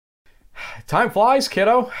Time flies,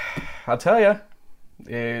 kiddo. I'll tell you.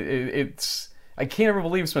 It's I can't ever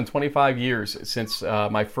believe it's been 25 years since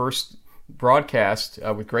my first broadcast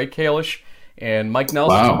with Greg Kalish and Mike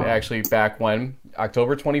Nelson, actually back when,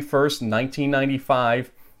 October 21st,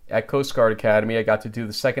 1995, at Coast Guard Academy. I got to do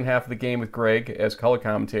the second half of the game with Greg as color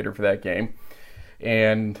commentator for that game.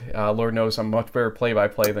 And Lord knows I'm much better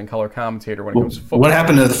play-by-play than color commentator when it comes to football. What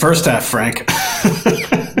happened to the first half, Frank?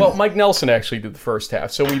 Well, Mike Nelson actually did the first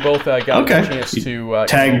half, so we both got a chance to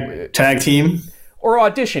tag team, or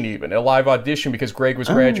audition, even a live audition, because Greg was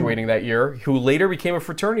graduating that year, who later became a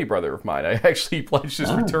fraternity brother of mine. I actually pledged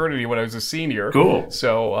his fraternity when I was a senior. Cool.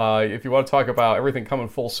 So if you want to talk about everything coming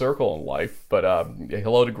full circle in life, but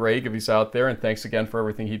hello to Greg if he's out there, and thanks again for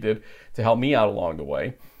everything he did to help me out along the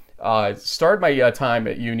way. Started my time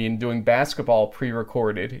at Union doing basketball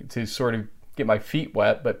pre-recorded to sort of get my feet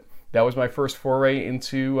wet, but that was my first foray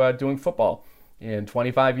into doing football. And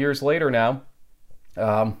 25 years later now,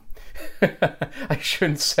 I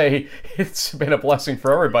shouldn't say it's been a blessing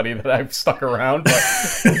for everybody that I've stuck around, but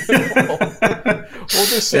we'll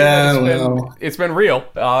just say it's been real.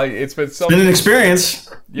 It's been an experience.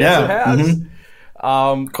 Yes, it has.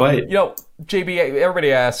 Mm-hmm. Quite. JB,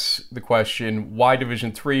 everybody asks the question, why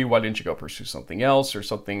Division III? Why didn't you go pursue something else or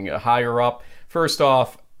something higher up? First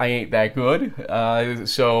off, I ain't that good,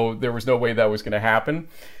 so there was no way that was going to happen.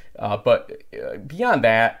 But beyond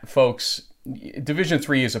that, folks, Division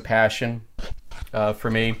III is a passion for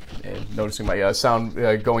me. And noticing my sound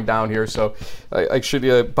going down here, so I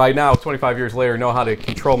should, by now, 25 years later, know how to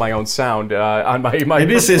control my own sound on my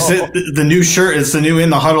Maybe it's the new shirt. It's the new In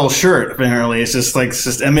the Huddle shirt, apparently. It's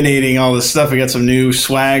just emanating all this stuff. We got some new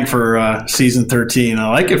swag for season 13. I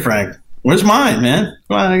like it, Frank. Where's mine, man?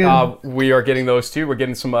 Come on, we are getting those too. We're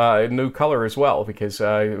getting some new color as well, because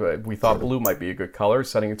we thought blue might be a good color,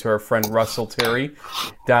 sending it to our friend Russell Terry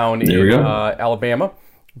down in Alabama.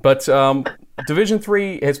 But Division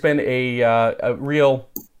III has been a real,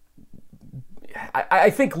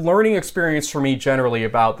 I think, learning experience for me generally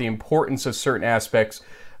about the importance of certain aspects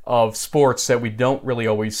of sports that we don't really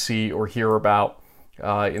always see or hear about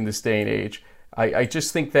in this day and age. I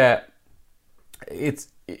just think that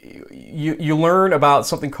you learn about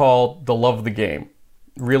something called the love of the game,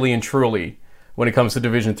 really and truly, when it comes to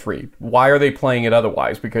Division III. Why are they playing it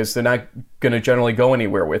otherwise? Because they're not going to generally go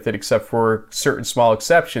anywhere with it, except for certain small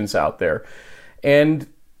exceptions out there. And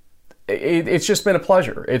it's just been a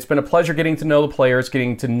pleasure. It's been a pleasure getting to know the players,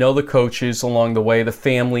 getting to know the coaches along the way, the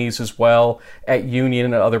families as well, at Union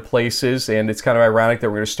and other places. And it's kind of ironic that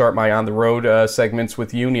we're going to start my on-the-road segments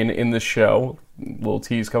with Union in this show. Little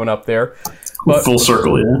tease coming up there. But full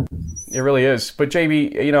circle, yeah. It really is. But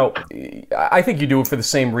JB, I think you do it for the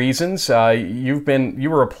same reasons. You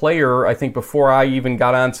were a player, I think, before I even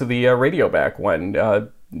got onto the radio back when,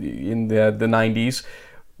 in the 90s.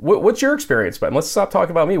 What's your experience been? Let's stop talking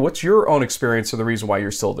about me. What's your own experience or the reason why you're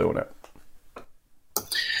still doing it?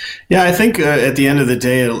 Yeah, I think at the end of the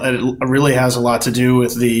day, it really has a lot to do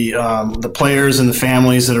with the players and the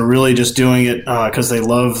families that are really just doing it because they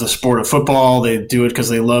love the sport of football. They do it because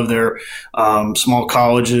they love their small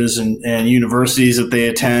colleges and universities that they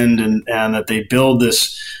attend, and that they build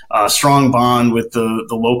this strong bond with the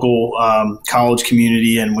local college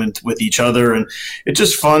community and with each other. And it's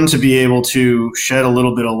just fun to be able to shed a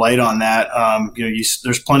little bit of light on that.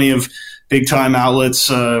 There's plenty of big-time outlets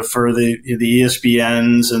for the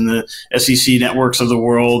ESPNs and the SEC networks of the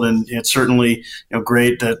world, and it's certainly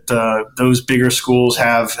great that those bigger schools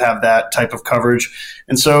have that type of coverage.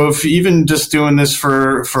 And so, if even just doing this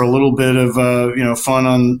for a little bit of fun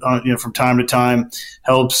on from time to time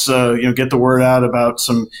helps get the word out about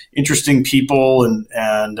some interesting people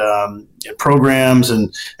and programs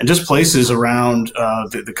and just places around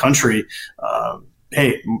the country.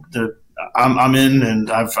 Hey, I'm in,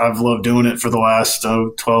 and I've loved doing it for the last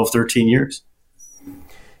 12, 13 years.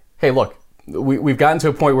 Hey, look, we've gotten to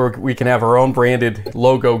a point where we can have our own branded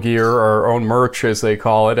logo gear, or our own merch, as they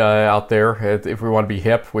call it, out there, if we want to be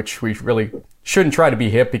hip, which we really shouldn't try to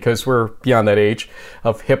be hip because we're beyond that age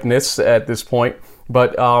of hipness at this point.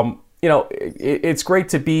 But, it's great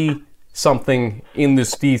to be something in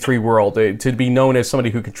this D3 world, to be known as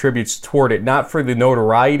somebody who contributes toward it, not for the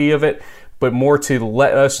notoriety of it, but more to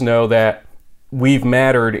let us know that we've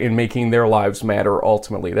mattered in making their lives matter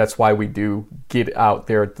ultimately. That's why we do get out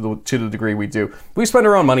there to the degree we do. We spend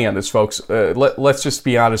our own money on this, folks. Let's just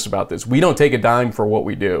be honest about this. We don't take a dime for what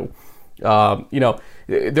we do. There are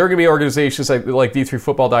going to be organizations like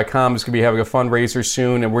D3Football.com is going to be having a fundraiser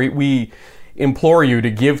soon, and we implore you to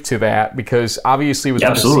give to that, because obviously with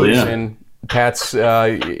the season, Pat's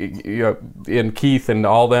and Keith and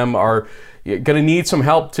all them are going to need some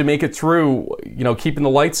help to make it through, keeping the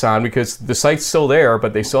lights on, because the site's still there,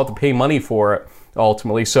 but they still have to pay money for it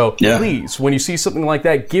ultimately. So please, when you see something like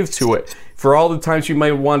that, give to it. For all the times you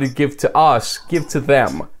might want to give to us, give to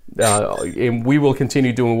them. And we will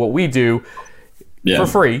continue doing what we do for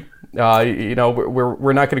free.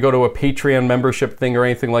 We're not going to go to a Patreon membership thing or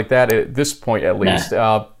anything like that at this point, at least.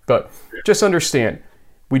 But just understand,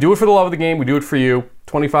 we do it for the love of the game. We do it for you.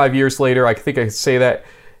 25 years later, I think I could say that.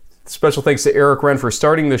 Special thanks to Eric Wren for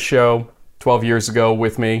starting this show 12 years ago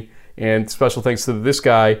with me. And special thanks to this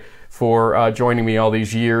guy for joining me all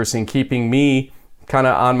these years and keeping me kind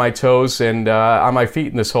of on my toes and on my feet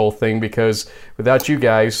in this whole thing, because without you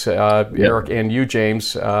guys, Eric and you,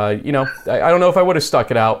 James, I don't know if I would have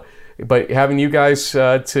stuck it out. But having you guys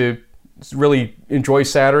to really enjoy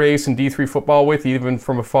Saturdays and D3 football with, even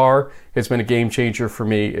from afar, has been a game changer for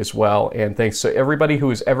me as well. And thanks to everybody who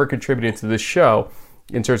has ever contributed to this show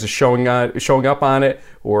in terms of showing up on it,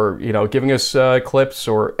 or giving us clips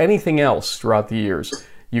or anything else throughout the years.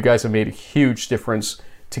 You guys have made a huge difference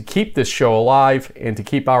to keep this show alive and to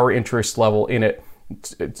keep our interest level in it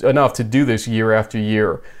enough to do this year after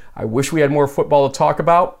year. I wish we had more football to talk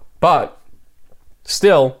about, but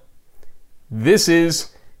still, this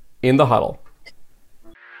is In the Huddle.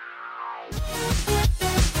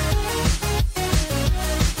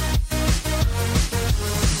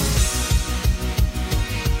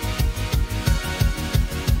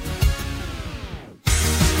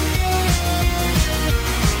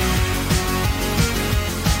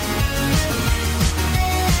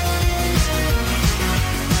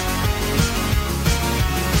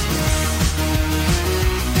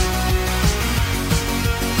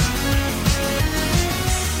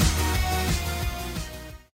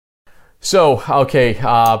 So, okay,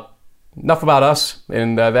 enough about us,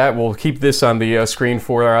 and that we'll keep this on the screen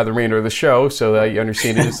for the remainder of the show, so that you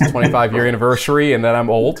understand it is the 25-year anniversary and that I'm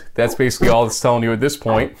old. That's basically all it's telling you at this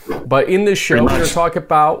point. But in this show, we're going to talk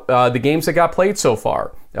about the games that got played so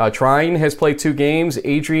far. Trine has played 2 games.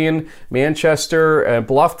 Adrian, Manchester, and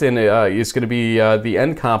Bluffton is going to be the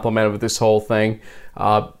end complement of this whole thing.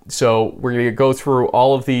 So we're going to go through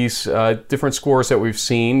all of these different scores that we've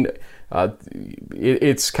seen.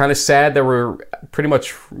 It's kind of sad that we're pretty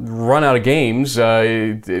much run out of games, to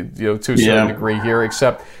a certain degree here,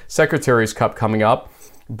 except Secretary's Cup coming up.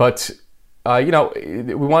 But, we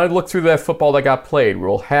wanted to look through that football that got played.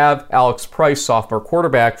 We'll have Alex Price, sophomore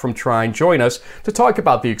quarterback from Trine, join us to talk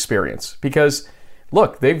about the experience. Because,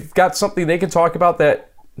 look, they've got something they can talk about that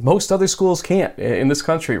most other schools can't in this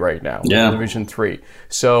country right now. In Division III.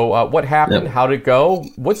 So what happened? How did it go?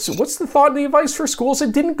 What's the thought and the advice for schools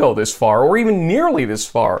that didn't go this far, or even nearly this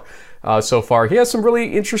far so far? He has some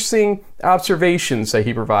really interesting observations that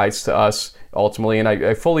he provides to us ultimately, and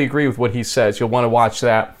I fully agree with what he says. You'll want to watch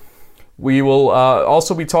that. We will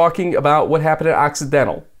also be talking about what happened at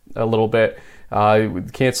Occidental a little bit,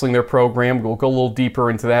 canceling their program. We'll go a little deeper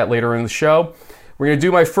into that later in the show. We're going to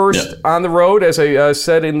do my first on the road, as I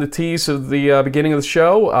said in the tease of the beginning of the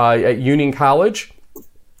show, at Union College.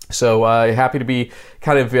 So happy to be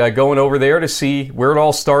kind of going over there to see where it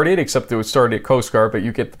all started, except it started at Coast Guard, but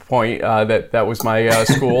you get the point. That was my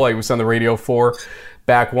school. I was on the radio for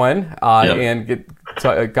back when, and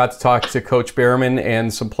got to talk to Coach Behrman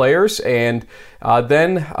and some players. And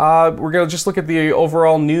then we're going to just look at the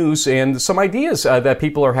overall news and some ideas that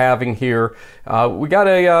people are having here. We got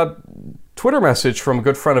a Twitter message from a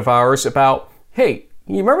good friend of ours about, hey,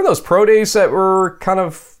 you remember those pro days that were kind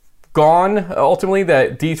of gone ultimately,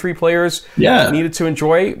 that D3 players needed to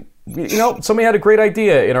enjoy? Somebody had a great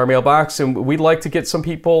idea in our mailbox, and we'd like to get some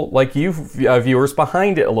people like you viewers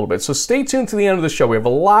behind it a little bit. So stay tuned to the end of the show. We have a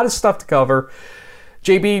lot of stuff to cover.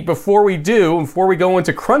 JB, before we go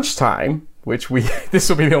into crunch time, which this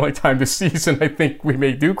will be the only time this season I think we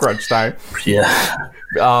may do crunch time.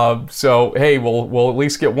 So hey, we'll at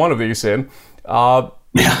least get one of these in. Better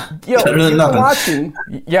than nothing.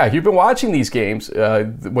 You've been watching these games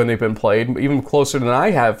when they've been played, even closer than I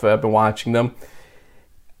have been watching them.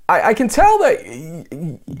 I can tell that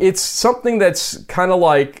it's something that's kind of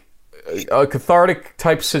like a cathartic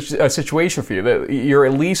type situation for you, that you're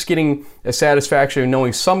at least getting a satisfaction of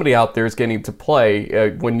knowing somebody out there is getting to play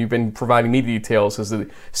when you've been providing me details as the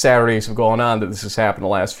Saturdays have gone on that this has happened the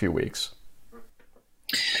last few weeks.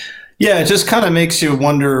 Yeah, it just kind of makes you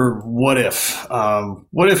wonder, what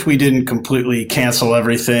if we didn't completely cancel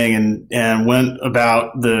everything and went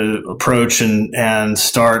about the approach and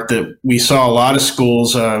start that we saw a lot of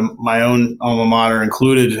schools, my own alma mater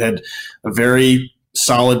included, had a very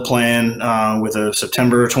solid plan with a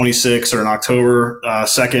September 26th or an October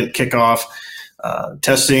 2nd kickoff,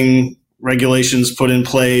 testing regulations put in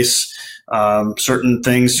place, certain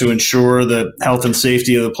things to ensure the health and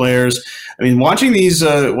safety of the players. I mean, watching these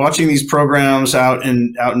programs out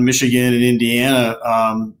in Michigan and Indiana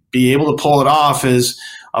be able to pull it off is,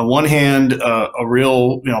 on one hand, a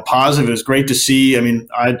real positive. It was great to see. I mean,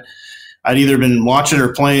 I'd either been watching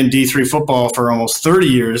or playing D3 football for almost 30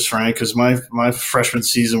 years, Frank, because my freshman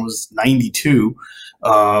season was 92.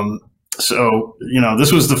 So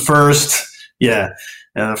this was the first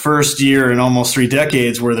year in almost 3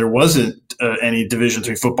 decades where there wasn't any Division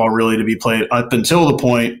III football really to be played, up until the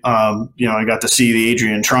point I got to see the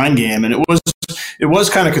Adrian Trine game, and it was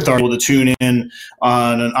kind of cathartic to tune in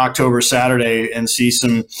on an October Saturday and see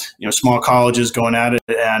some small colleges going at it.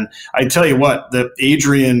 And I tell you what, the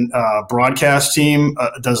Adrian broadcast team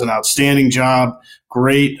does an outstanding job.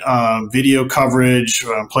 Great video coverage,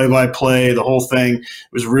 play-by-play, the whole thing.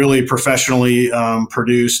 It was really professionally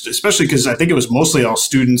produced, especially because I think it was mostly all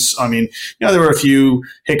students. I mean, there were a few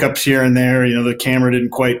hiccups here and there. The camera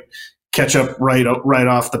didn't quite catch up right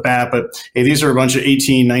off the bat. But, hey, these are a bunch of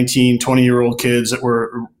 18, 19, 20-year-old kids that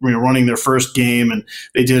were running their first game, and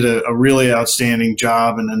they did a really outstanding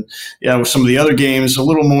job. And then, with some of the other games, a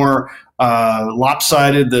little more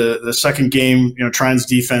lopsided. The second game, Trine's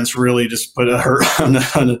defense really just put a hurt on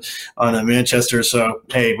a Manchester. So,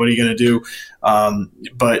 hey, what are you going to do?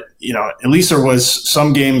 But at least there was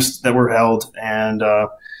some games that were held, and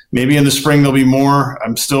maybe in the spring there'll be more.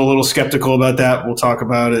 I'm still a little skeptical about that. We'll talk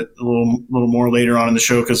about it a little more later on in the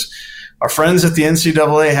show, because our friends at the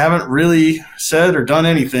NCAA haven't really said or done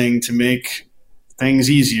anything to make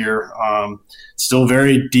things easier. Still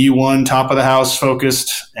very D1 top of the house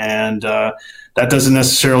focused, and that doesn't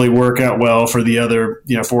necessarily work out well for the other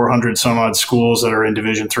 400 some odd schools that are in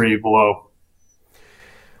Division III below.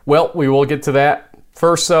 Well, we will get to that.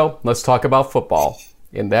 First, though, let's talk about football.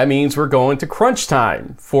 And that means we're going to crunch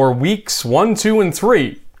time for weeks 1, 2, and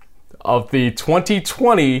 3 of the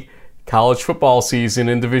 2020 college football season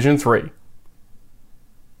in Division III.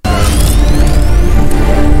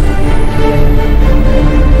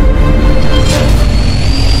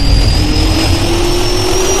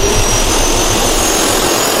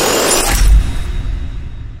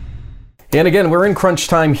 And again, we're in crunch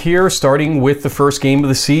time here, starting with the first game of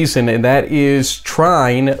the season, and that is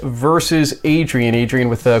Trine versus Adrian. Adrian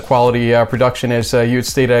with quality production, as you had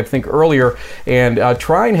stated, I think, earlier. And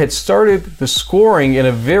Trine had started the scoring in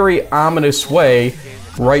a very ominous way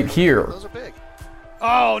right here.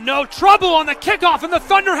 Oh, no trouble on the kickoff, and the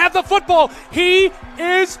Thunder have the football. He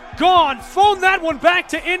is gone. Phone that one back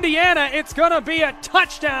to Indiana. It's going to be a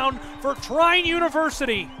touchdown for Trine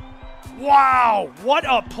University. Wow, what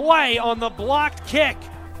a play on the blocked kick.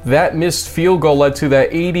 That missed field goal led to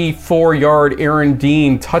that 84-yard Aaron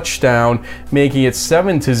Dean touchdown, making it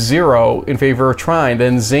 7-0 in favor of Trine.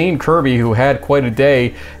 Then Zane Kirby, who had quite a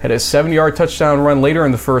day, had a 7-yard touchdown run later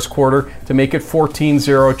in the first quarter to make it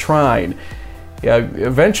 14-0 Trine.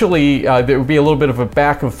 Eventually, there would be a little bit of a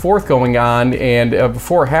back and forth going on, and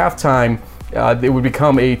before halftime, it would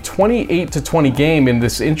become a 28-20 game in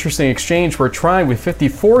this interesting exchange where Trine, with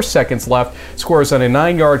 54 seconds left, scores on a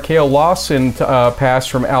 9-yard Cale Lawson pass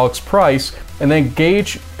from Alex Price, and then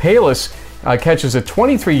Gage Palis catches a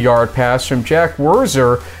 23-yard pass from Jack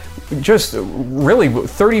Werzer just really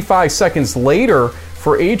 35 seconds later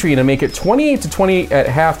for Adrian to make it 28-20 at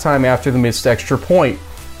halftime after the missed extra point.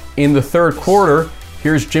 In the third quarter,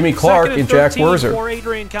 here's Jimmy Clark and Jack Werzer. For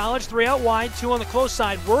Adrian College, 3 out wide, 2 on the close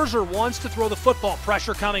side. Werzer wants to throw the football.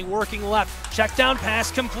 Pressure coming, working left. Check down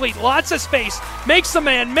pass complete. Lots of space. Makes the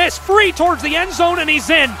man miss. Free towards the end zone, and he's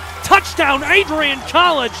in. Touchdown, Adrian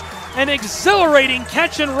College. An exhilarating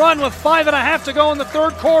catch and run with 5.5 to go in the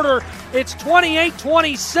third quarter. It's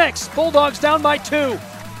 28-26. Bulldogs down by 2.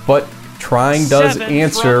 But Trine does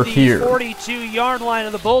answer here. 42-yard line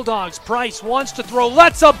of the Bulldogs. Price wants to throw,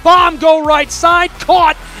 lets a bomb go right side,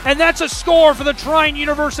 caught, and that's a score for the Trine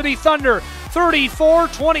University Thunder.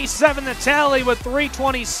 34-27 the tally with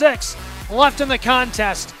 3:26 left in the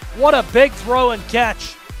contest. What a big throw and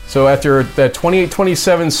catch. So after that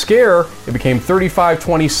 28-27 scare, it became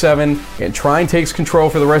 35-27, and Trine takes control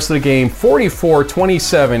for the rest of the game.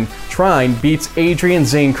 44-27, Trine beats Adrian.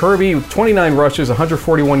 Zane Kirby with 29 rushes,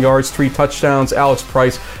 141 yards, 3 touchdowns. Alex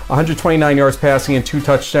Price, 129 yards passing and 2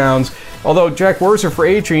 touchdowns. Although Jack Werzer for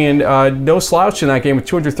Adrian, no slouch in that game with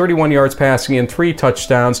 231 yards passing and 3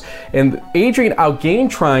 touchdowns. And Adrian outgained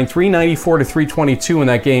Trine 394-322 in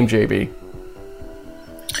that game, JB.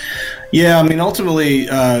 Yeah, I mean, ultimately,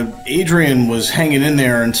 Adrian was hanging in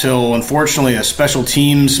there until, unfortunately, a special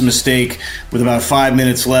teams mistake with about 5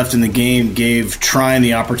 minutes left in the game gave Trine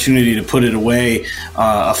the opportunity to put it away.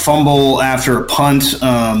 A fumble after a punt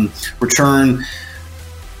return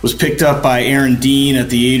was picked up by Aaron Dean at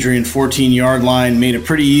the Adrian 14-yard line, made it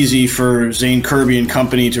pretty easy for Zane Kirby and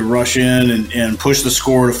company to rush in and push the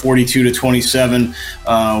score to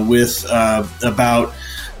 42-27 with about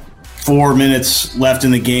 4 minutes left in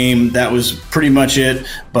the game. That was pretty much it,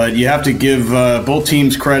 but you have to give both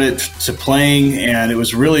teams credit to playing, and it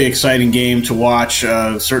was a really exciting game to watch.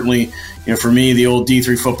 Certainly, for me, the old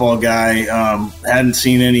D3 football guy, hadn't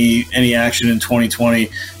seen any action in 2020.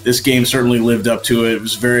 This game certainly lived up to it. It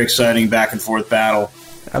was a very exciting back and forth battle.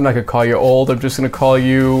 I'm not going to call you old. I'm just going to call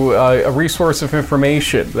you a resource of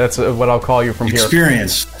information. That's what I'll call you from here.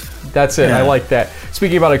 Experience. That's it. Yeah. I like that.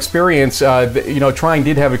 Speaking about experience, Trine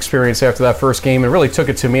did have experience after that first game and really took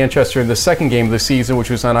it to Manchester in the second game of the season, which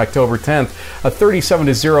was on October 10th. A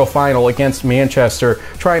 37-0 final against Manchester.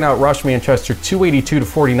 Trine outrushed Manchester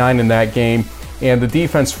 282-49 in that game, and the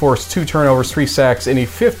defense forced 2 turnovers, 3 sacks, and a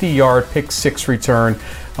 50-yard pick-6 return,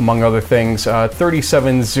 among other things.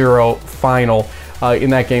 37-0 final in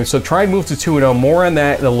that game. So Trine moved to 2-0. More on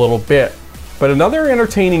that in a little bit. But another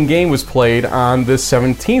entertaining game was played on the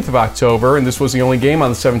 17th of October, and this was the only game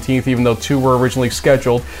on the 17th, even though 2 were originally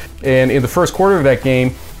scheduled. And in the first quarter of that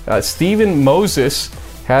game, Stephen Moses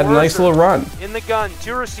had a nice little run. In the gun,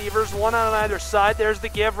 2 receivers, 1 on either side. There's the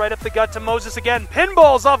give right up the gut to Moses again.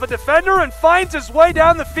 Pinballs off a defender and finds his way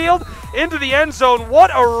down the field into the end zone.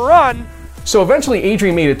 What a run! So eventually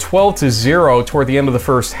Adrian made it 12-0 toward the end of the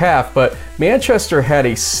first half, but Manchester had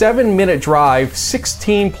a 7-minute drive,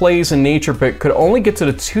 16 plays in nature, but could only get to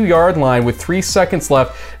the 2-yard line with 3 seconds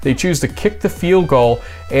left. They choose to kick the field goal,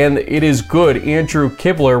 and it is good. Andrew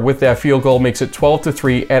Kibler with that field goal makes it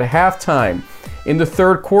 12-3 at halftime. In the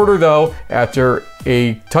third quarter, though, after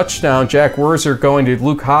a touchdown, Jack Werzer going to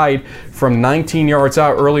Luke Hyde from 19 yards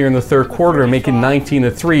out earlier in the third quarter and making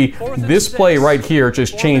 19-3. This play right here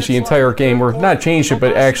just changed the entire game, or not changed it,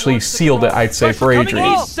 but actually sealed it, I'd say, for Adrian.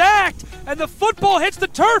 He's sacked, and the football hits the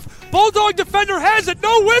turf. Bulldog defender has it.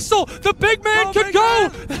 No whistle. The big man can go.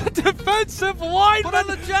 The defensive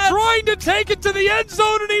lineman trying to take it to the end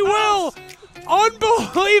zone, and he will.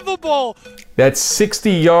 Unbelievable. That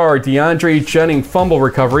 60-yard DeAndre Jennings fumble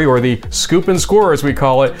recovery, or the scoop and score as we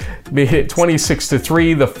call it, made it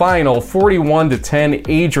 26-3. The final, 41-10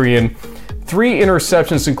 Adrian. 3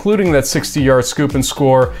 interceptions, including that 60-yard scoop and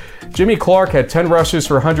score. Jimmy Clark had 10 rushes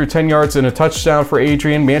for 110 yards and a touchdown for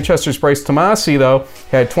Adrian. Manchester's Bryce Tomasi, though,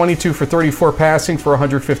 had 22 for 34 passing for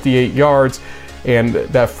 158 yards. And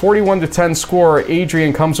that 41-10 score,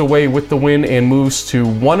 Adrian comes away with the win and moves to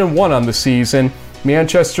 1-1 on the season.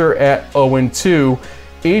 Manchester at 0-2.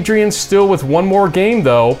 Adrian still with one more game,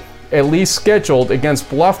 though, at least scheduled against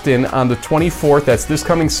Bluffton on the 24th. That's this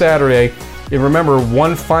coming Saturday. And remember,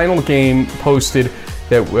 one final game posted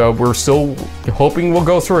that we're still hoping will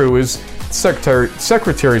go through is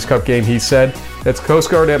Secretary's Cup game, he said. That's Coast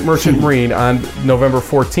Guard at Merchant Marine on November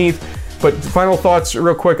 14th. But final thoughts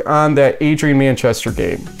real quick on that Adrian-Manchester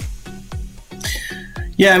game.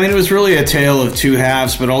 Yeah, I mean, it was really a tale of 2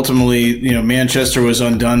 halves, but ultimately, Manchester was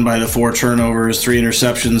undone by the 4 turnovers, 3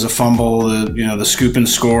 interceptions, a fumble, the scoop and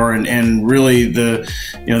score, and really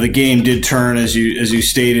the game did turn as you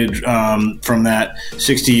stated from that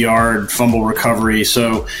 60-yard fumble recovery.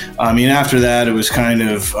 So, I mean, after that, it was kind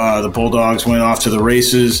of the Bulldogs went off to the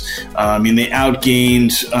races. I mean, they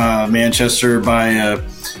outgained Manchester by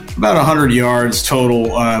about 100 yards total,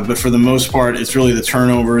 but for the most part, it's really the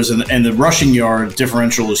turnovers and the rushing yard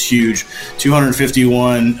differential is huge.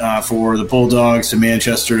 251 for the Bulldogs to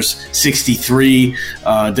Manchester's 63.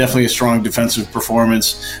 Definitely a strong defensive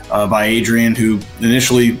performance by Adrian, who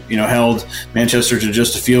initially held Manchester to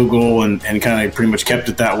just a field goal and kind of pretty much kept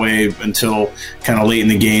it that way until kind of late in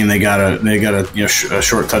the game. They got a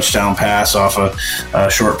short touchdown pass off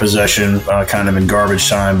a short possession, kind of in garbage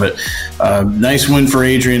time. But nice win for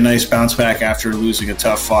Adrian. Nice bounce back after losing a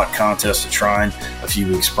tough-fought contest to Trine a few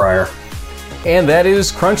weeks prior. And that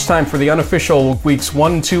is crunch time for the unofficial weeks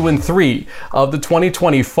 1, 2, and 3 of the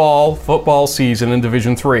 2020 fall football season in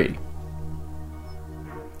Division 3.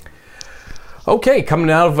 Okay, coming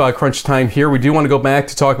out of crunch time here, we do want to go back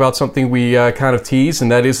to talk about something we kind of teased,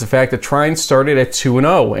 and that is the fact that Trine started at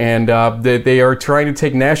 2-0, and they are trying to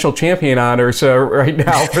take national champion honors right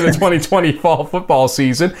now for the 2020 fall football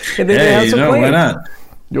season. And they have some plans. Why not?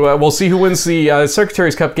 We'll see who wins the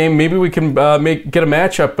Secretary's Cup game. Maybe we can get a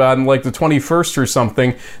matchup on like the 21st or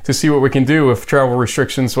something to see what we can do if travel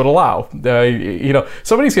restrictions would allow.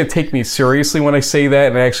 Somebody's going to take me seriously when I say that,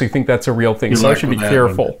 and I actually think that's a real thing. So I should be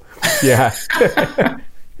careful. Yeah.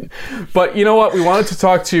 But you know what? We wanted to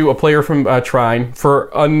talk to a player from Trine for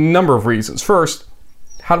a number of reasons. First,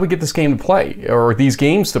 how do we get this game to play, or these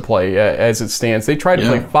games to play as it stands? They tried to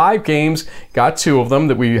play 5 games, got 2 of them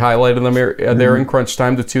that we highlighted them there in crunch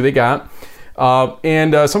time, the 2 they got.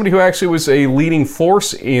 And somebody who actually was a leading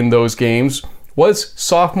force in those games was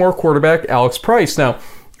sophomore quarterback Alex Price. Now,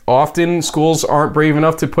 often schools aren't brave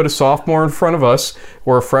enough to put a sophomore in front of us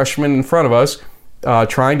or a freshman in front of us.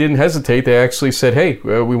 Trine didn't hesitate. They actually said, hey,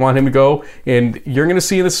 we want him to go. And you're going to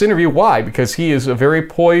see in this interview why, because he is a very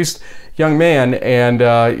poised young man,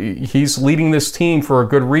 and he's leading this team for a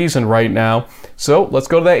good reason right now. So let's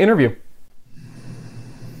go to that interview.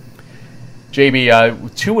 JB,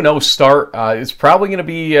 2-0 start is probably going to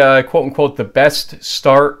be, quote-unquote, the best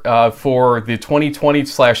start for the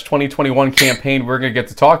 2020/2021 campaign we're going to get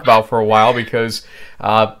to talk about for a while, because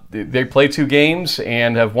they played 2 games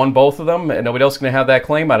and have won both of them, and nobody else is going to have that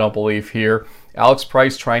claim, I don't believe, here. Alex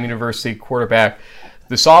Price, Trine University quarterback.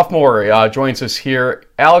 The sophomore joins us here.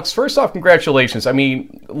 Alex, first off, congratulations. I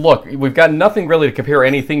mean, look, we've got nothing really to compare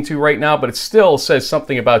anything to right now, but it still says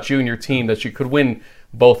something about you and your team that you could win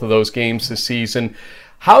both of those games this season.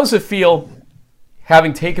 How does it feel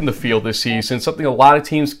having taken the field this season, something a lot of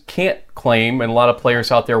teams can't claim and a lot of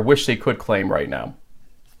players out there wish they could claim right now?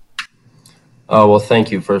 Well,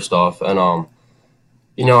 thank you, first off. And,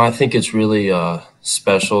 I think it's really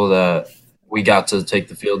special that we got to take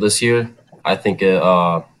the field this year. I think it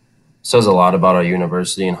says a lot about our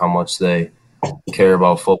university and how much they care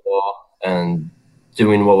about football and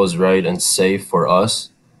doing what was right and safe for us.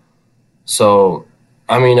 So,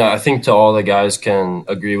 I think to all the guys can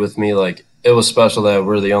agree with me, like, it was special that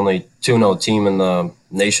we're the only 2-0 team in the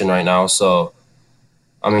nation right now. So,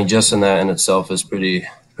 just in that in itself is pretty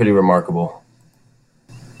remarkable.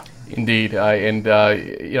 Indeed,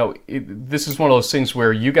 this is one of those things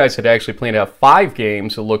where you guys had actually planned out 5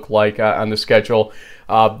 games, it looked like, on the schedule.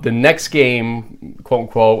 The next game, quote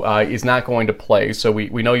unquote, is not going to play, so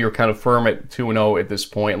we know you're kind of firm at 2-0 at this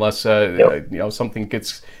point, unless something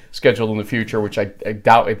gets scheduled in the future, which I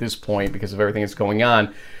doubt at this point because of everything that's going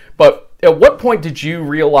on. But at what point did you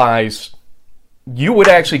realize you would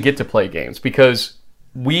actually get to play games? Because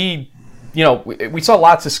we saw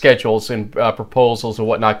lots of schedules and proposals and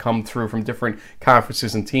whatnot come through from different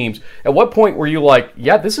conferences and teams. At what point were you like,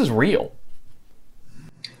 yeah, this is real?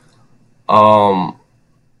 I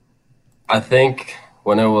think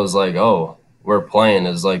when it was like, oh, we're playing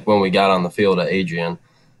is like when we got on the field at Adrian.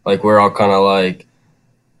 Like, we're all kind of like,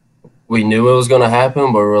 we knew it was going to happen,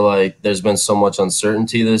 but we're like, there's been so much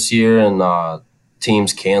uncertainty this year and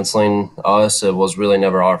teams canceling us. It was really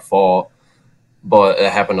never our fault. But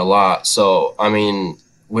it happened a lot. So,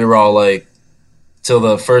 we were all like, till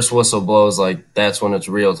the first whistle blows, like, that's when it's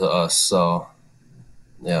real to us. So,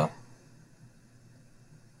 yeah.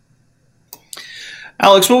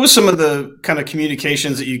 Alex, what was some of the kind of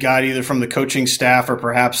communications that you got either from the coaching staff or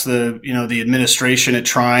perhaps the administration at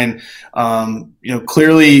Trine?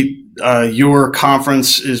 Clearly your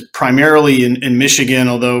conference is primarily in Michigan,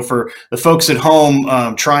 although for the folks at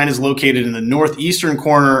home, Trine is located in the northeastern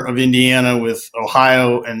corner of Indiana with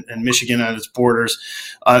Ohio and Michigan at its borders.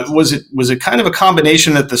 Was it kind of a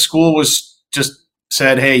combination that the school was just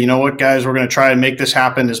said, hey, you know what, guys, we're going to try and make this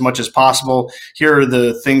happen as much as possible. Here are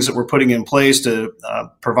the things that we're putting in place to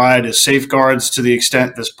provide as safeguards to the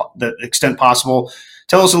extent possible.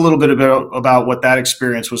 Tell us a little bit about what that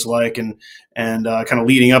experience was like and kind of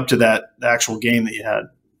leading up to the actual game that you had.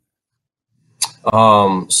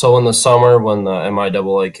 So in the summer when the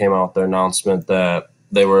MIAA came out their announcement that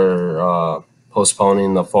they were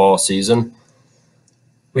postponing the fall season,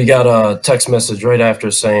 we got a text message right after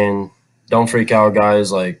saying, don't freak out, guys.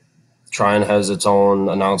 Like, Trine has its own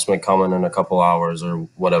announcement coming in a couple hours or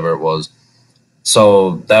whatever it was.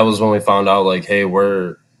 So that was when we found out, like, hey,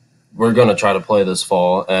 we're going to try to play this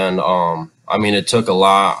fall. And, it took a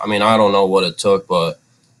lot. I don't know what it took, but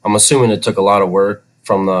I'm assuming it took a lot of work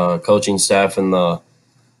from the coaching staff and the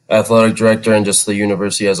athletic director and just the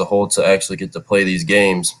university as a whole to actually get to play these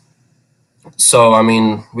games. So,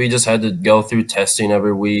 we just had to go through testing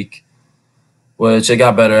every week, which it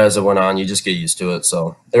got better as it went on. You just get used to it.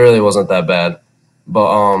 So it really wasn't that bad.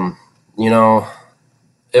 But,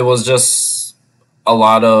 it was just a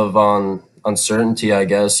lot of uncertainty, I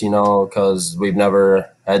guess, because we've never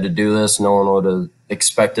had to do this. No one would have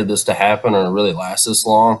expected this to happen or really last this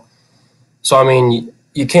long. So,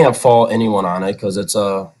 you can't fault anyone on it because it's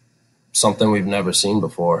something we've never seen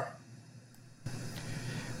before.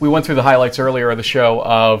 We went through the highlights earlier of the show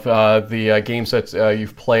of the games that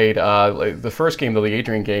you've played. The first game, though, the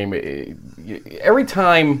Adrian game, every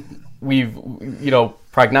time we've,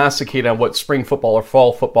 prognosticated on what spring football or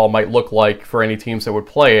fall football might look like for any teams that would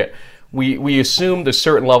play it, we assumed a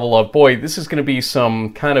certain level of, boy, this is going to be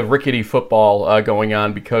some kind of rickety football going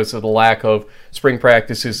on because of the lack of spring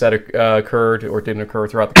practices that occurred or didn't occur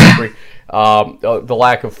throughout the country, the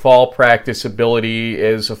lack of fall practice ability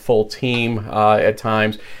as a full team at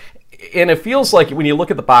times. And it feels like when you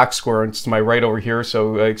look at the box score, and it's to my right over here,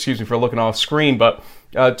 so excuse me for looking off screen, but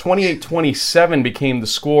 28-27 became the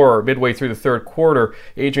score midway through the third quarter.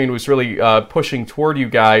 Adrian was really pushing toward you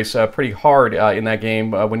guys pretty hard in that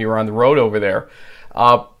game when you were on the road over there.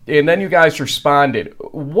 And then you guys responded.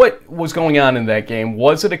 What was going on in that game?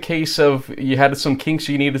 Was it a case of you had some kinks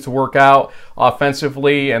you needed to work out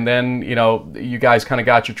offensively, and then you guys kind of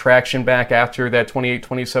got your traction back after that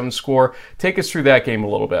 28-27 score? Take us through that game a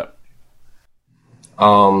little bit.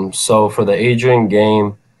 So for the Adrian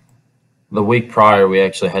game, the week prior, we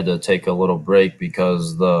actually had to take a little break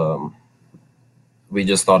because we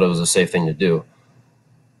just thought it was a safe thing to do.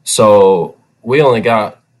 So we only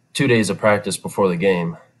got 2 days of practice before the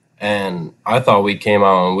game, and I thought we came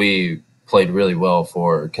out and we played really well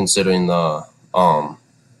for considering the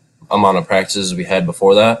amount of practices we had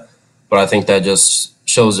before that. But I think that just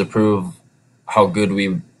shows to prove how good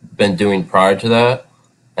we've been doing prior to that,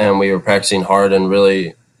 and we were practicing hard and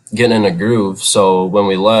really getting in a groove. So when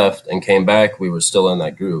we left and came back, we were still in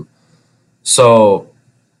that groove. So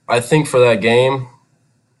I think for that game,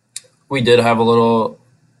 we did have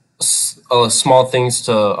small things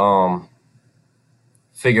to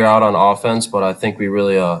figure out on offense, but I think we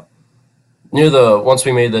really once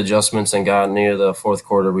we made the adjustments and got near the fourth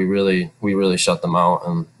quarter, we really shut them out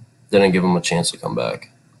and didn't give them a chance to come back.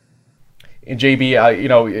 And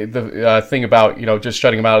JB, the thing about just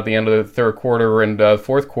shutting them out at the end of the third quarter and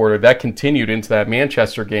fourth quarter, that continued into that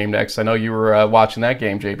Manchester game next. I know you were watching that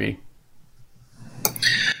game, JB.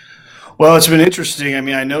 Well, it's been interesting. I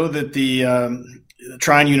mean, I know that the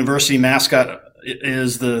Trine University mascot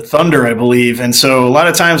is the Thunder, I believe, and so a lot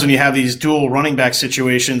of times when you have these dual running back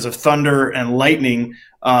situations of Thunder and Lightning,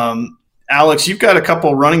 Alex, you've got a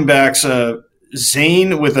couple running backs.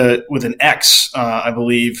 Zane with an X, I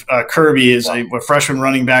believe. Kirby is a freshman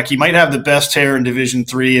running back. He might have the best hair in Division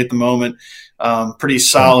III at the moment. Pretty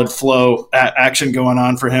solid flow action going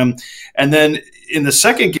on for him. And then in the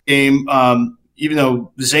second game, even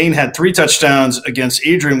though Zane had 3 touchdowns against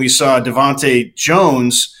Adrian, we saw Devontae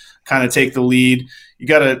Jones kind of take the lead. You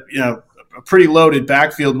got a pretty loaded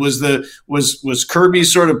backfield. Was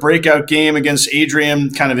Kirby's sort of breakout game against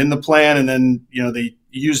Adrian kind of in the plan, and then they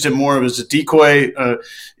used him more as a decoy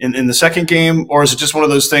in the second game, or is it just one of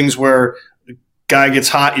those things where the guy gets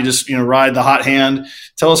hot, you just ride the hot hand?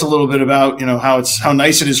 Tell us a little bit about how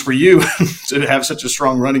nice it is for you to have such a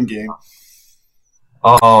strong running game.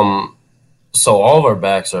 So all of our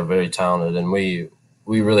backs are very talented, and we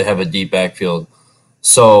really have a deep backfield.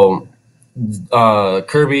 So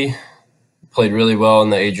Kirby played really well in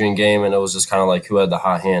the Adrian game, and it was just kind of like who had the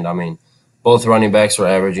hot hand. I mean, both running backs were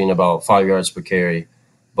averaging about 5 yards per carry.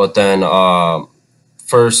 But then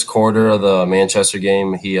first quarter of the Manchester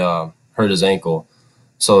game, he hurt his ankle.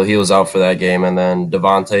 So he was out for that game. And then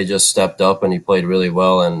Devontae just stepped up, and he played really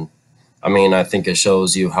well. And, I mean, I think it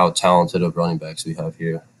shows you how talented of running backs we have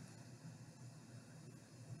here.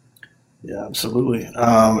 Yeah, absolutely.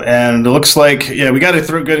 And it looks like we got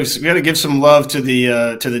to give some love to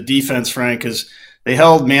the defense, Frank, because they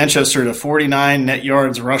held Manchester to 49 net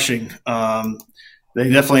yards rushing. They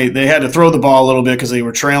had to throw the ball a little bit because they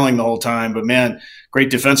were trailing the whole time. But man,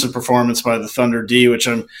 great defensive performance by the Thunder D, which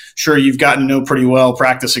I'm sure you've gotten to know pretty well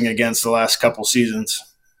practicing against the last couple seasons.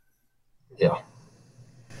 Yeah.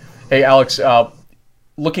 Hey, Alex,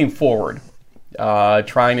 looking forward.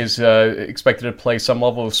 Trine is expected to play some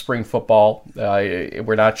level of spring football.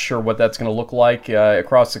 We're not sure what that's going to look like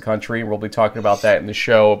across the country. We'll be talking about that in the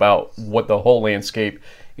show, about what the whole landscape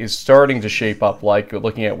is starting to shape up like,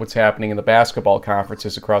 looking at what's happening in the basketball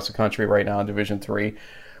conferences across the country right now in Division III.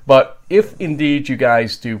 But if indeed you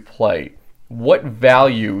guys do play, what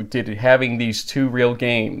value did having these 2 real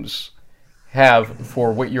games have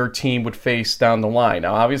for what your team would face down the line?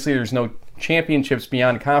 Now, obviously, there's no championships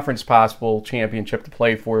beyond conference possible championship to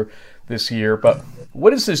play for this year, but what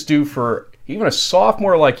does this do for even a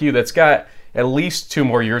sophomore like you that's got at least 2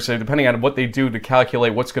 more years, depending on what they do to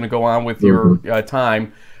calculate what's going to go on with your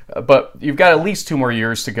time, but you've got at least 2 more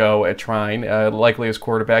years to go at Trine, likely as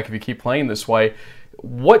quarterback if you keep playing this way.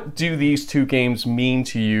 What do these two games mean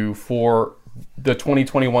to you for the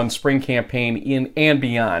 2021 spring campaign in and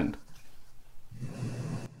beyond?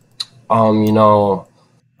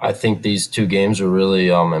 I think these two games are really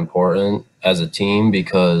important as a team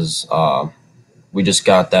because we just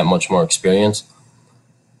got that much more experience.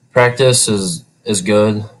 Practice is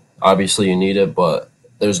good. Obviously, you need it, but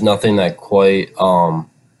there's nothing that quite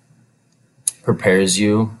prepares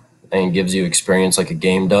you and gives you experience like a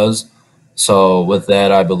game does. So with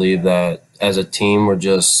that, I believe that as a team, we're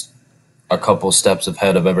just a couple steps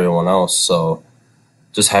ahead of everyone else. So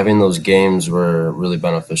just having those games were really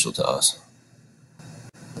beneficial to us.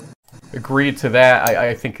 Agreed to that.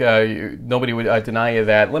 I think nobody would deny you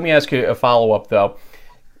that. Let me ask you a follow-up, though.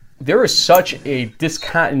 There is such a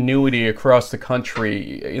discontinuity across the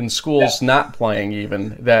country in schools not playing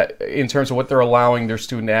even, that in terms of what they're allowing their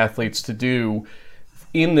student athletes to do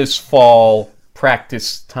in this fall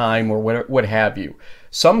practice time or what have you.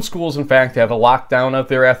 Some schools, in fact, have a lockdown of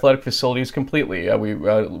their athletic facilities completely. We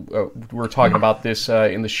were talking about this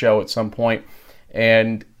in the show at some point,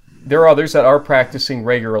 and there are others that are practicing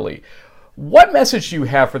regularly. What message do you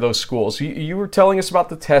have for those schools? You were telling us about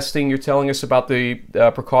the testing. You're telling us about the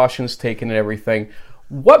precautions taken and everything.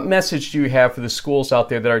 What message do you have for the schools out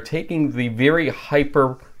there that are taking the very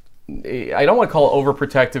hyper, I don't want to call it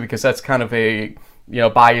overprotective because that's kind of a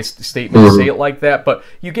biased statement to say it like that, but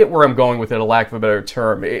you get where I'm going with it, a lack of a better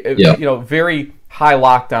term. Very high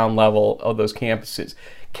lockdown level of those campuses.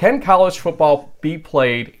 Can college football be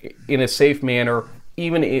played in a safe manner,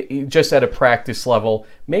 even just at a practice level?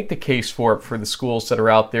 Make the case for it for the schools that are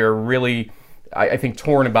out there really, I think,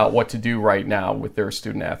 torn about what to do right now with their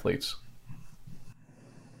student athletes.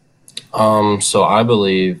 So I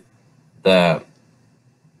believe that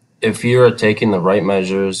if you're taking the right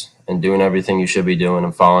measures and doing everything you should be doing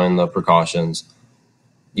and following the precautions,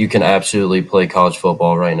 you can absolutely play college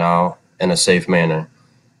football right now in a safe manner.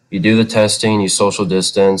 You do the testing, you social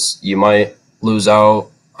distance, you might lose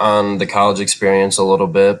out on the college experience a little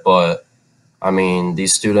bit, but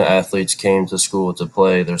these student athletes came to school to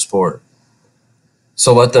play their sport.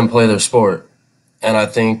 So let them play their sport. And I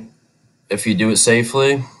think if you do it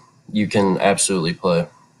safely, you can absolutely play.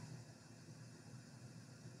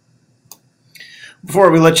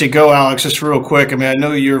 Before we let you go, Alex, just real quick, I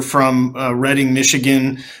know you're from Reading,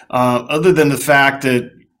 Michigan. Other than the fact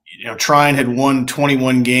that Trine had won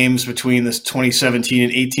 21 games between the 2017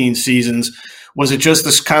 and 18 seasons, was it just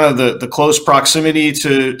this kind of the close proximity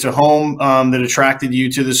to home that attracted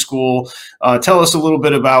you to the school? Tell us a little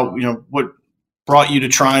bit about what brought you to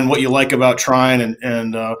Trine, what you like about Trine,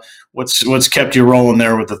 and what's kept you rolling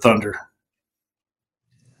there with the Thunder.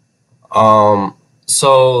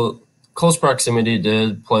 So close proximity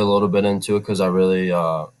did play a little bit into it because I really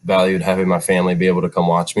valued having my family be able to come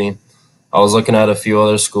watch me. I was looking at a few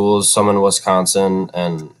other schools, some in Wisconsin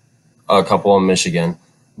and a couple in Michigan,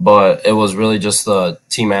 but it was really just the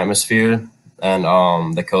team atmosphere and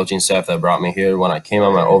the coaching staff that brought me here. When I came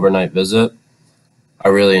on my overnight visit, I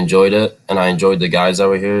really enjoyed it, and I enjoyed the guys that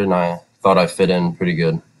were here, and I thought I fit in pretty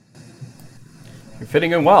good. You're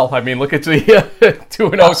fitting in well. Look at the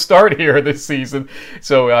 2-0 start here this season.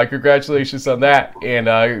 So congratulations on that. And,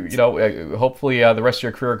 hopefully the rest of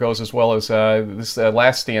your career goes as well as this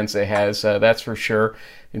last stanza has. That's for sure.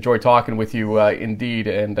 Enjoy talking with you indeed.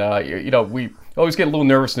 And, we always get a little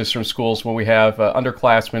nervousness from schools when we have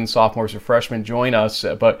underclassmen, sophomores, or freshmen join us.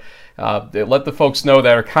 But let the folks know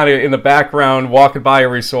that are kind of in the background walking by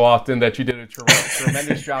every so often that you did a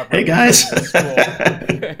tremendous job. Hey, guys.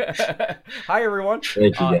 Hi, everyone.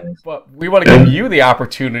 Thank you, guys. But we want to give you the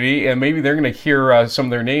opportunity, and maybe they're going to hear some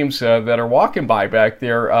of their names that are walking by back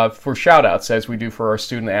there for shout-outs, as we do for our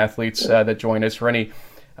student athletes that join us, for any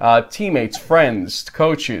teammates, friends,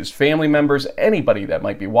 coaches, family members, anybody that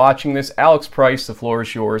might be watching this. Alex Price, the floor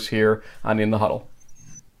is yours here on In the Huddle.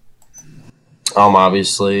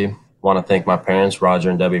 Obviously, want to thank my parents, Roger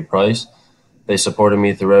and Debbie Price. They supported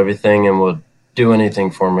me through everything and would do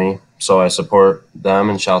anything for me. So I support them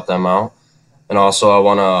and shout them out. And also I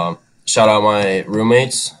want to shout out my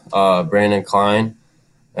roommates, Brandon Klein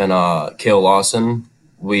and Cale Lawson.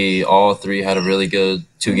 We all three had a really good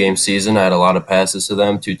 2-game season. I had a lot of passes to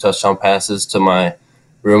them, 2 touchdown passes to my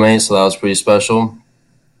roommates, so that was pretty special.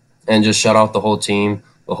 And just shout out the whole team,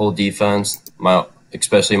 the whole defense,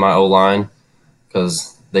 especially my O-line,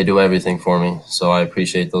 because they do everything for me. So I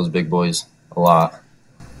appreciate those big boys a lot.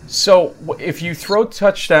 So if you throw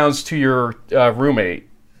touchdowns to your roommate,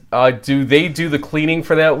 do they do the cleaning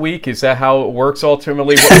for that week? Is that how it works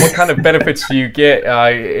ultimately? What kind of benefits do you get?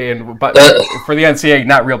 But for the NCAA,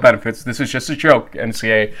 not real benefits. This is just a joke,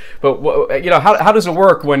 NCAA. But how does it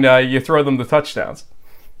work when you throw them the touchdowns?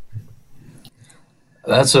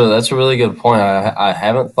 That's a really good point. I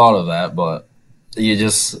haven't thought of that, but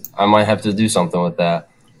I might have to do something with that.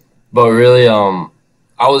 But really,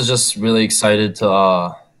 I was just really excited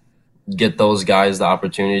to get those guys the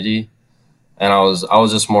opportunity, and I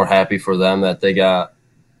was just more happy for them that they got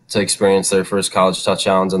to experience their first college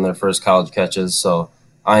touchdowns and their first college catches. So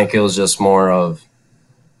I think it was just more of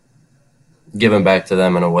giving back to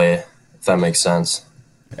them in a way, if that makes sense.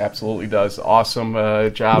 Absolutely does. Awesome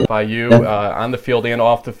job by you on the field and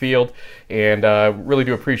off the field. And really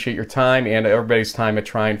do appreciate your time and everybody's time at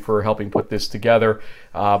Trine for helping put this together.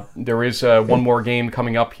 There is one more game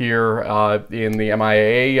coming up here in the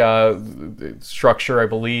MIAA structure, I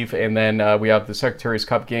believe. And then we have the Secretary's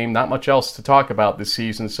Cup game. Not much else to talk about this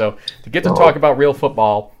season. So to get to talk about real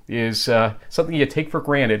football is something you take for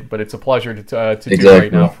granted, but it's a pleasure to do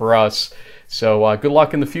right now for us. So good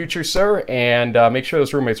luck in the future, sir, and make sure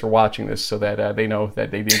those roommates are watching this so that they know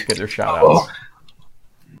that they did get their shout-outs.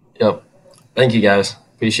 Yep. Thank you, guys.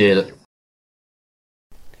 Appreciate it.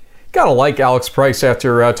 Gotta like Alex Price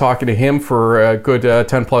after talking to him for a good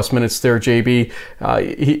 10-plus minutes there, JB.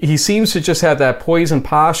 He seems to just have that poise and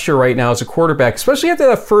posture right now as a quarterback, especially after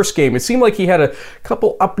that first game. It seemed like he had a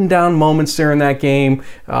couple up and down moments there in that game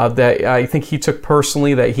that I think he took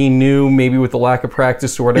personally, that he knew maybe with the lack of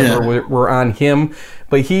practice or whatever were on him.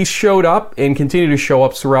 But he showed up and continued to show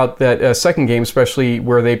up throughout that second game, especially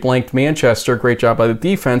where they blanked Manchester. Great job by the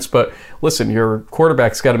defense. But listen, your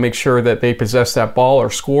quarterback's got to make sure that they possess that ball or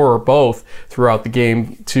score or both throughout the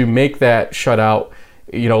game to make that shutout,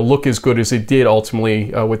 look as good as it did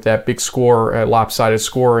ultimately with that big score, lopsided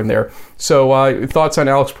score in there. So thoughts on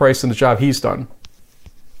Alex Price and the job he's done?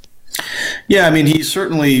 Yeah, I mean, he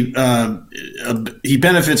certainly he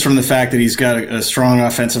benefits from the fact that he's got a strong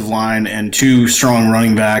offensive line and two strong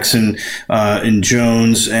running backs in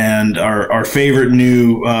Jones and our favorite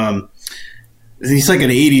new. He's like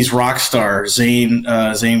an '80s rock star, Zane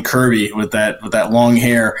Kirby, with that long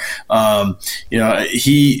hair.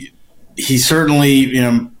 He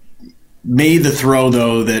certainly made the throw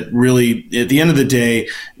though that really at the end of the day,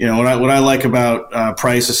 what I like about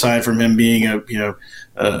Price, aside from him being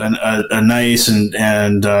a nice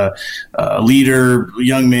and leader,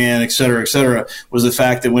 young man, et cetera, was the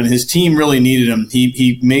fact that when his team really needed him,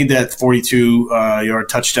 he made that 42-yard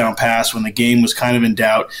touchdown pass when the game was kind of in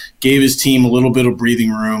doubt, gave his team a little bit of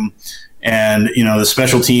breathing room, and the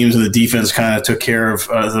special teams and the defense kind of took care of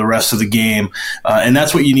the rest of the game, and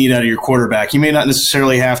that's what you need out of your quarterback. You may not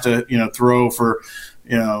necessarily have to throw for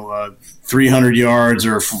 300 yards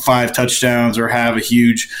or 5 touchdowns or have a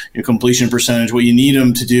huge completion percentage. What you need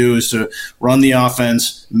them to do is to run the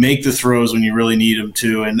offense, make the throws when you really need them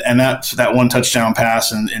to, and that one touchdown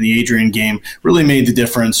pass in the Adrian game really made the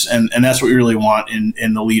difference, and that's what you really want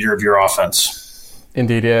in the leader of your offense.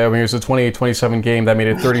 Indeed, yeah. I mean, it was a 28-27 game. That made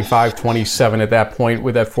it 35-27 at that point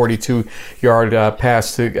with that 42-yard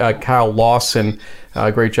pass to Kyle Lawson.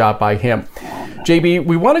 Great job by him. JB,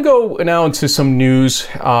 we want to go now into some news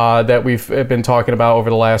that we've been talking about over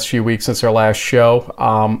the last few weeks since our last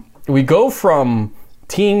show. We go from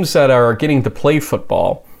teams that are getting to play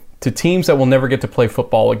football to teams that will never get to play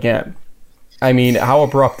football again. I mean, how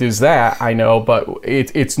abrupt is that? I know, but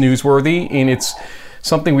it's newsworthy, and it's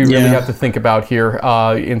something we really have to think about here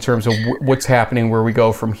in terms of what's happening, where we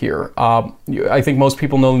go from here. I think most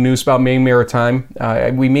people know the news about Maine Maritime.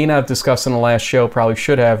 We may not have discussed in the last show, probably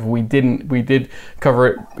should have. We didn't. We did cover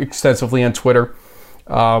it extensively on Twitter.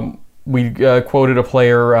 We quoted a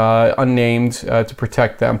player unnamed to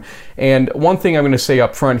protect them. And one thing I'm going to say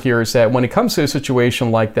up front here is that when it comes to a situation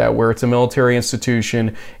like that, where it's a military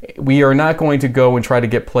institution, we are not going to go and try to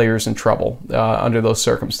get players in trouble under those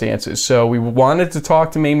circumstances. So we wanted to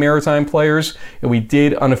talk to Maine Maritime players, and we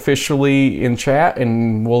did unofficially in chat,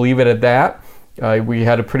 and we'll leave it at that. We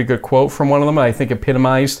had a pretty good quote from one of them. I think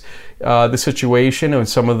epitomized the situation, and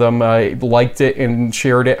some of them liked it and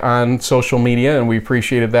shared it on social media, and we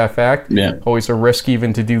appreciated that fact. Yeah. Always a risk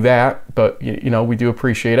even to do that, but we do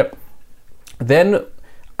appreciate it. Then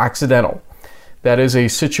Occidental. That is a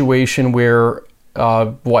situation where,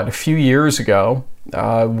 a few years ago,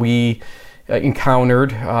 we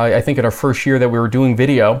encountered, I think in our first year that we were doing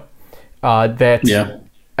video,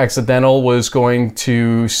 Occidental was going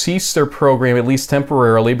to cease their program, at least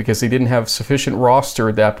temporarily, because they didn't have sufficient roster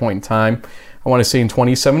at that point in time. I want to say in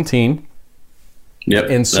 2017. Yep,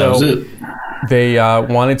 and so that was it. They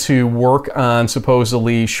wanted to work on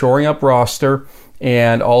supposedly shoring up roster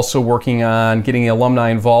and also working on getting alumni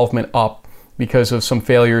involvement up because of some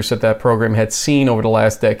failures that program had seen over the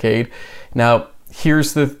last decade. Now,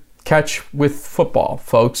 here's the catch with football,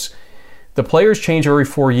 folks. The players change every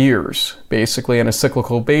 4 years, basically on a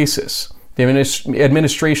cyclical basis. The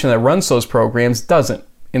administration that runs those programs doesn't.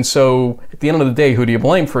 And so at the end of the day, who do you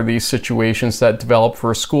blame for these situations that develop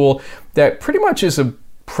for a school that pretty much is a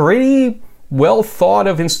pretty well thought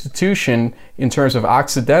of institution in terms of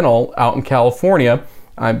Occidental out in California?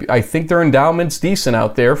 I think their endowment's decent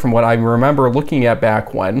out there from what I remember looking at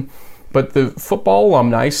back when. But the football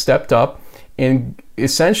alumni stepped up and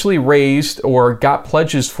essentially raised or got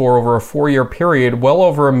pledges for over a 4-year period well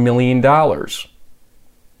over $1 million.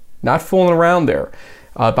 Not fooling around there.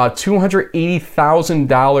 About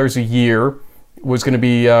 $280,000 a year was going to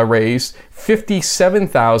be raised.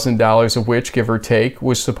 $57,000 of which, give or take,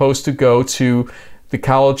 was supposed to go to the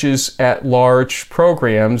colleges at large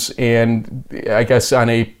programs, and I guess on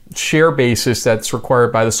a share basis that's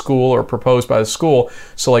required by the school or proposed by the school.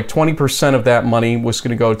 So like 20% of that money was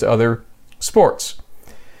going to go to other sports.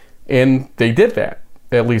 And they did that,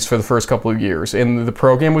 at least for the first couple of years. And the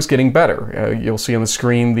program was getting better. You'll see on the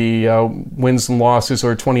screen the wins and losses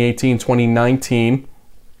are 2018, 2019.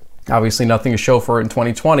 Obviously nothing to show for it in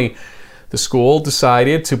 2020. The school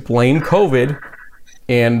decided to blame COVID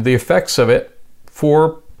and the effects of it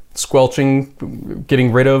for squelching,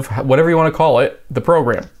 getting rid of, whatever you want to call it, the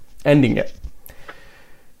program, ending it.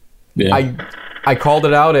 Yeah. I called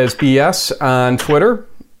it out as BS on Twitter.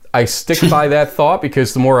 I stick by that thought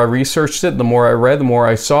because the more I researched it, the more I read, the more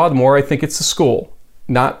I saw, the more I think it's the school,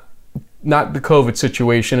 not the COVID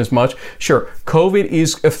situation as much. Sure, COVID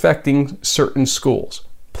is affecting certain schools.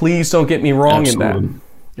 Please don't get me wrong in that.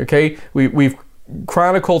 Okay, we've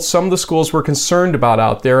chronicled some of the schools we're concerned about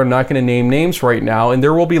out there. I'm not going to name names right now, and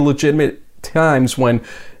there will be legitimate times when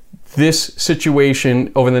this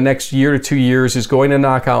situation over the next year to 2 years is going to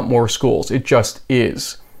knock out more schools. It just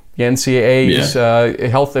is. The NCAA's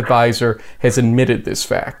health advisor has admitted this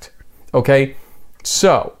fact. Okay,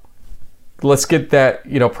 so let's get that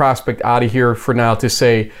prospect out of here for now to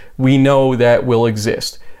say we know that will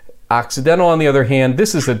exist. Occidental, on the other hand,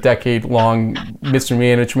 this is a decade-long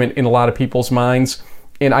mismanagement in a lot of people's minds,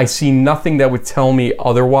 and I see nothing that would tell me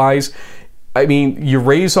otherwise. I mean, you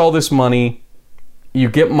raise all this money, you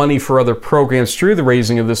get money for other programs through the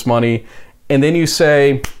raising of this money, and then you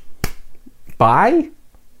say, bye?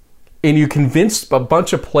 And you convinced a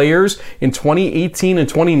bunch of players in 2018 and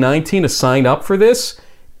 2019 to sign up for this?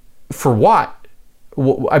 For what?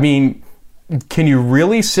 I mean, can you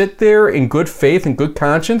really sit there in good faith and good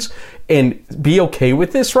conscience and be okay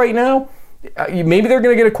with this right now? Maybe they're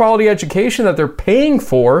going to get a quality education that they're paying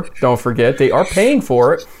for. Don't forget, they are paying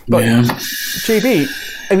for it. But, JB,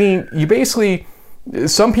 I mean, you basically,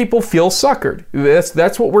 some people feel suckered.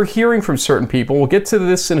 That's what we're hearing from certain people. We'll get to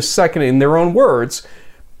this in a second in their own words.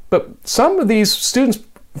 But some of these students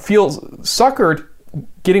feel suckered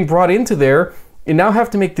getting brought into there and now have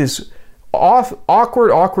to make this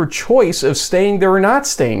awkward choice of staying there or not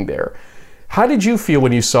staying there. How did you feel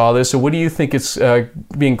when you saw this, and what do you think it's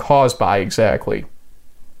being caused by exactly?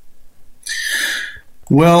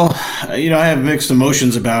 Well, I have mixed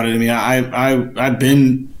emotions about it. I mean, I've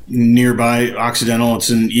been nearby Occidental. It's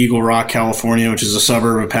in Eagle Rock, California, which is a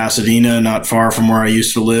suburb of Pasadena, not far from where I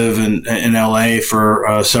used to live in LA for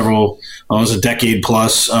it was a decade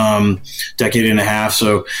plus, decade and a half.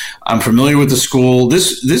 So I'm familiar with the school.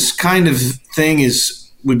 This kind of thing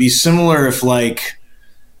would be similar if like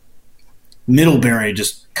Middlebury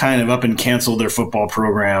just kind of up and canceled their football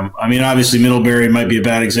program. I mean, obviously Middlebury might be a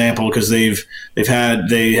bad example because they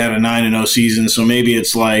had a 9-0 season. So maybe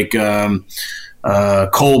it's like,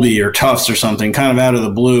 Colby or Tufts or something, kind of out of the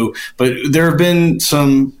blue. But there have been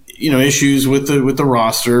some, issues with the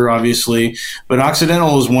roster, obviously. But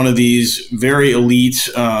Occidental is one of these very elite,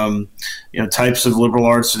 types of liberal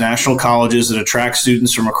arts national colleges that attract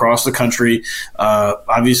students from across the country.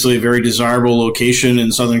 Obviously, a very desirable location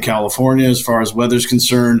in Southern California as far as weather's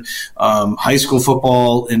concerned. High school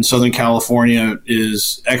football in Southern California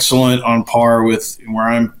is excellent, on par with where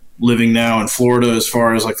I'm living now in Florida as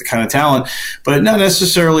far as like the kind of talent, but not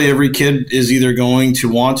necessarily every kid is either going to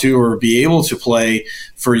want to or be able to play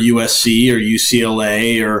for USC or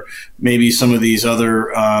UCLA or maybe some of these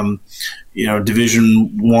other,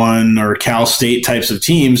 Division I or Cal State types of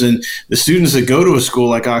teams. And the students that go to a school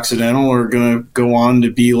like Occidental are going to go on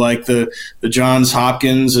to be like the Johns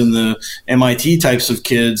Hopkins and the MIT types of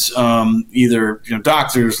kids, either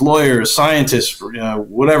doctors, lawyers, scientists,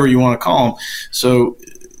 whatever you want to call them. So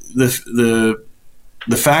the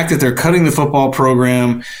fact that they're cutting the football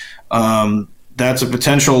program, that's a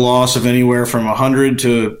potential loss of anywhere from 100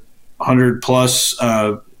 to 100 plus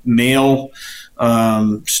male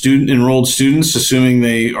enrolled students, assuming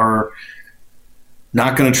they are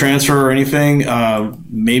not going to transfer or anything.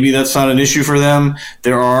 Maybe that's not an issue for them.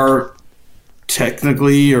 There are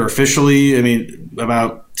technically or officially, I mean,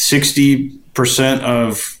 about 60%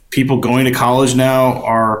 of people going to college now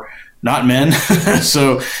are not men.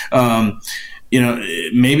 So,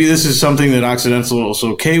 maybe this is something that Occidental is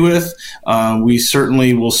okay with. We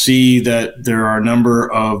certainly will see that there are a number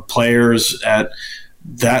of players at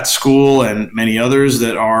that school and many others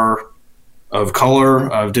that are of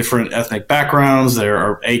color, of different ethnic backgrounds. They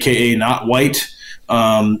are AKA not white.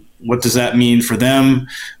 What does that mean for them,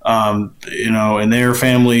 and their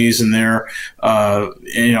families and their,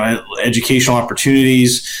 educational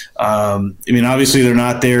opportunities? Obviously they're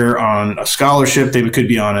not there on a scholarship. They could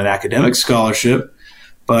be on an academic scholarship,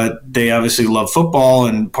 but they obviously love football,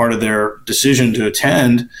 and part of their decision to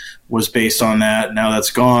attend was based on that. Now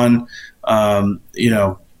that's gone.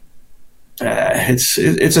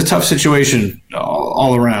 It's a tough situation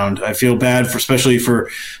all around. I feel bad especially for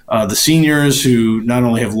the seniors who not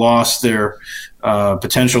only have lost their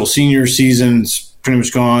potential senior seasons, pretty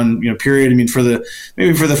much gone, period. I mean, for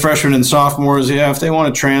the freshmen and sophomores, if they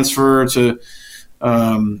want to transfer to,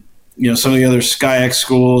 some of the other SkyX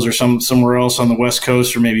schools or somewhere else on the West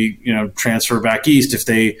Coast, or maybe, transfer back east if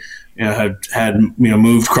they had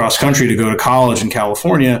moved cross country to go to college in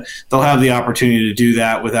California, they'll have the opportunity to do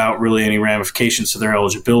that without really any ramifications to their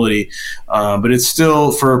eligibility. But it's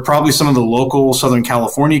still for probably some of the local Southern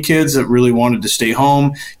California kids that really wanted to stay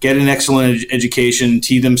home, get an excellent education,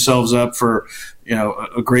 tee themselves up for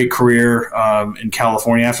a great career in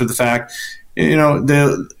California after the fact.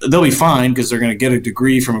 They'll be fine because they're going to get a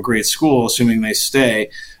degree from a great school, assuming they stay.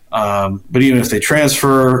 But even if they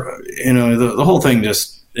transfer, the whole thing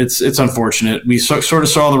it's unfortunate. We sort of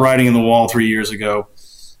saw the writing on the wall 3 years ago.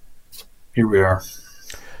 Here we are.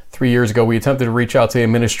 3 years ago, we attempted to reach out to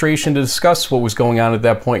administration to discuss what was going on at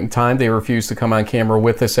that point in time. They refused to come on camera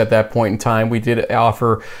with us at that point in time. We did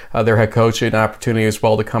offer their head coach an opportunity as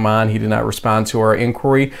well to come on. He did not respond to our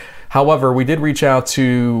inquiry. However, we did reach out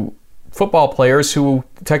to football players who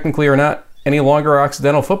technically are not any longer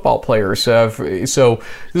Occidental football players. So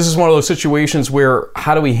this is one of those situations where,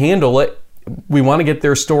 how do we handle it? We want to get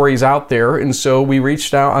their stories out there, and so we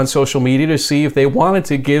reached out on social media to see if they wanted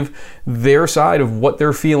to give their side of what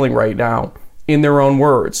they're feeling right now in their own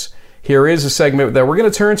words. Here is a segment that we're going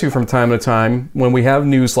to turn to from time to time when we have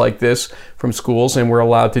news like this from schools and we're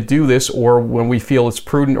allowed to do this, or when we feel it's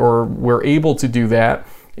prudent or we're able to do that.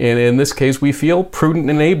 And in this case, we feel prudent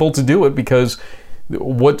and able to do it because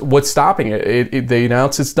what's stopping it? They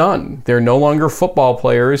announce it's done. They're no longer football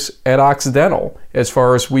players at Occidental, as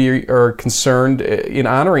far as we are concerned in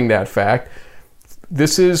honoring that fact.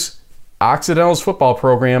 This is Occidental's football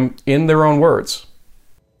program in their own words.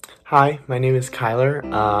 Hi, my name is Kyler.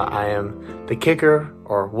 I am the kicker,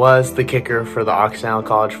 or was the kicker, for the Occidental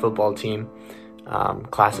College football team,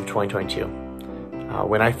 class of 2022.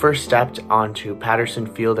 When I first stepped onto Patterson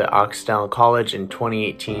Field at Occidental College in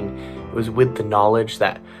 2018, it was with the knowledge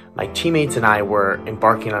that my teammates and I were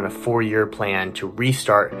embarking on a 4-year plan to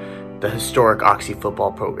restart the historic Oxy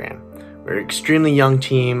football program. We're an extremely young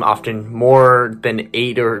team, often more than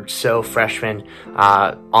 8 or so freshmen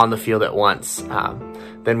on the field at once.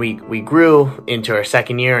 Then we grew into our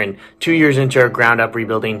second year, and 2 years into our ground-up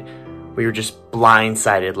rebuilding, we were just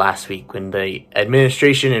blindsided last week when the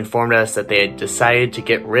administration informed us that they had decided to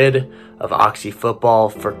get rid of Oxy football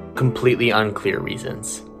for completely unclear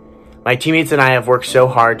reasons. My teammates and I have worked so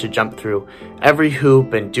hard to jump through every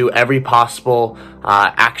hoop and do every possible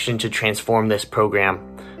action to transform this program.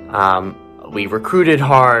 We recruited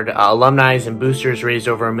hard, alumni and boosters raised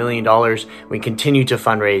over $1 million. We continue to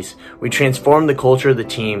fundraise. We transformed the culture of the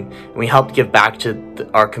team, and we helped give back to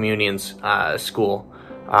our community and school.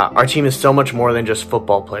 Our team is so much more than just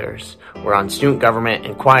football players. We're on student government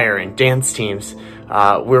and choir and dance teams.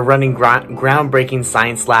 We're running groundbreaking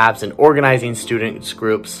science labs and organizing students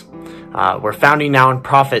groups. We're founding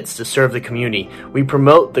nonprofits to serve the community. We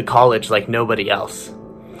promote the college like nobody else.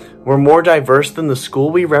 We're more diverse than the school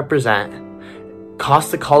we represent,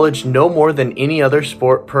 cost the college no more than any other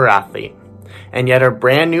sport per athlete. And yet our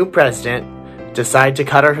brand new president decided to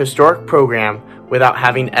cut our historic program without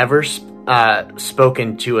having ever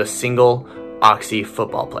spoken to a single Oxy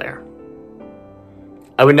football player.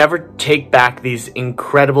 I would never take back these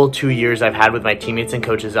incredible 2 years I've had with my teammates and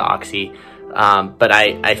coaches at Oxy, but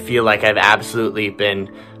I feel like I've absolutely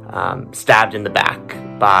been stabbed in the back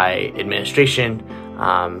by administration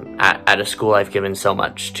at a school I've given so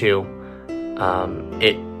much to.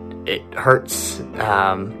 It hurts.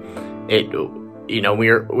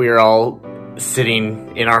 We're all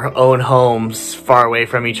sitting in our own homes far away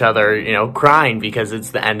from each other, crying because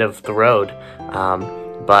it's the end of the road.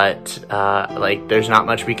 But there's not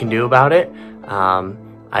much we can do about it.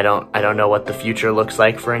 I don't know what the future looks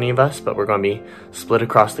like for any of us, but we're going to be split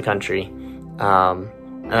across the country.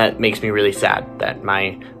 And that makes me really sad that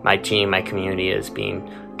my team, my community is being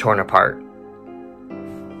torn apart.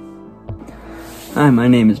 Hi, my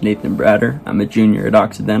name is Nathan Bratter. I'm a junior at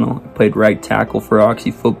Occidental. I played right tackle for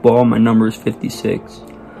Oxy football. My number is 56.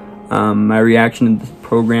 My reaction to the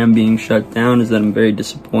program being shut down is that I'm very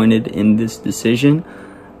disappointed in this decision.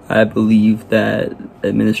 I believe that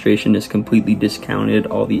administration has completely discounted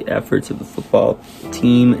all the efforts of the football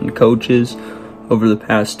team and coaches over the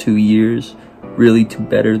past 2 years, really to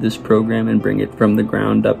better this program and bring it from the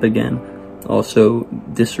ground up again. Also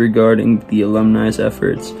disregarding the alumni's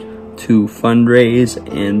efforts to fundraise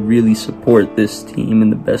and really support this team in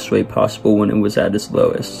the best way possible when it was at its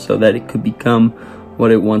lowest, so that it could become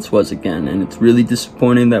what it once was again. And it's really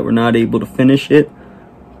disappointing that we're not able to finish it,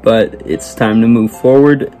 but it's time to move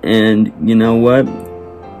forward. And you know what?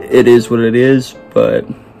 It is what it is, but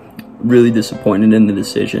really disappointed in the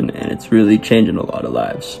decision, and it's really changing a lot of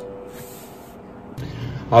lives.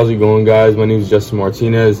 How's it going, guys? My name is Justin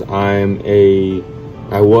Martinez.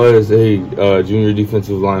 I was a junior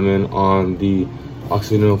defensive lineman on the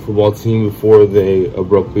Occidental football team before they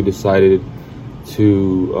abruptly decided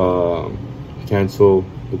to cancel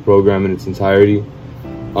the program in its entirety.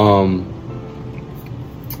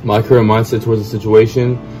 My current mindset towards the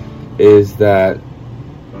situation is that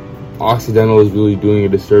Occidental is really doing a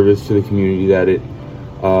disservice to the community that it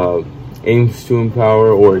aims to empower,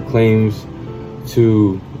 or it claims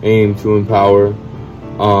to aim to empower.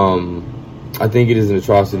 I think it is an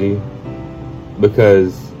atrocity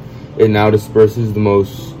because it now disperses the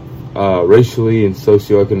most racially and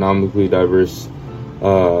socioeconomically diverse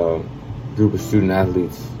group of student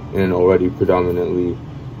athletes in an already predominantly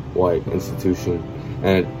white institution.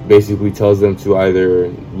 And it basically tells them to either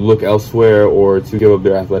look elsewhere or to give up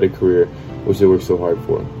their athletic career, which they work so hard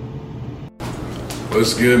for.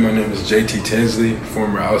 What's good? My name is JT Tinsley,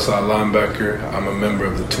 former outside linebacker. I'm a member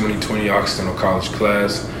of the 2020 Occidental College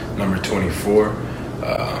class, number 24.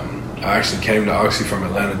 I actually came to Oxy from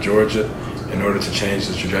Atlanta, Georgia, in order to change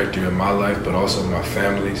the trajectory of my life, but also my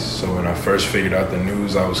family's. So when I first figured out the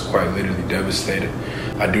news, I was quite literally devastated.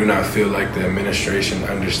 I do not feel like the administration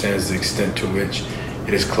understands the extent to which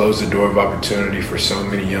it has closed the door of opportunity for so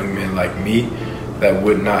many young men like me that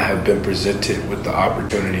would not have been presented with the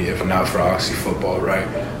opportunity if not for Oxy football, right?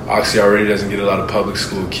 Oxy already doesn't get a lot of public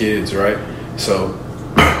school kids, right? So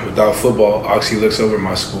without football, Oxy looks over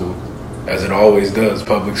my school, as it always does,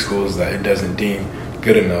 public schools that it doesn't deem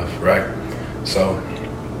good enough, right? So,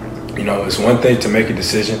 you know, it's one thing to make a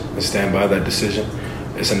decision and stand by that decision.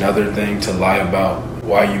 It's another thing to lie about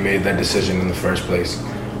why you made that decision in the first place.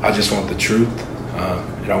 I just want the truth,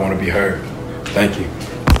 and I want to be heard. Thank you.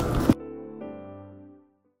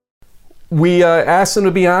 We asked them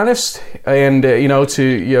to be honest and,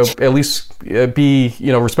 to, at least be,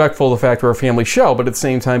 respectful of the fact we're a family show, but at the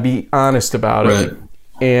same time be honest about it.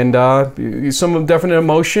 And some definite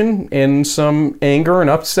emotion and some anger and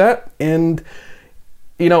upset. And,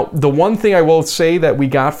 the one thing I will say that we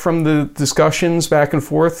got from the discussions back and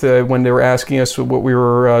forth when they were asking us what we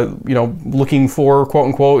were, looking for, quote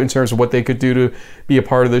unquote, in terms of what they could do to be a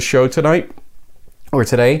part of this show tonight or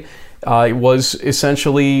today, it was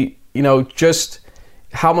essentially, just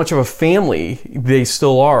how much of a family they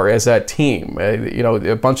still are as that team.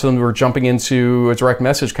 A bunch of them were jumping into a direct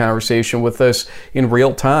message conversation with us in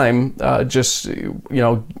real time.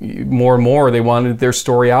 More and more, they wanted their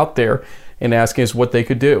story out there and asking us what they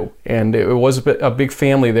could do. And it was a big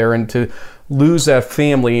family there. And to lose that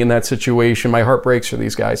family in that situation, my heart breaks for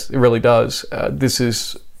these guys. It really does. This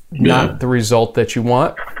is not the result that you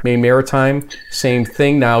want. Maine Maritime, same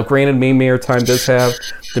thing. Now, granted, Maine Maritime does have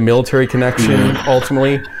the military connection.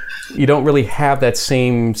 Ultimately, you don't really have that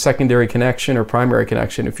same secondary connection or primary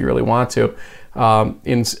connection if you really want to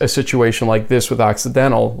in a situation like this with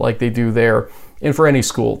Occidental, like they do there. And for any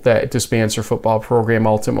school that disbands their football program,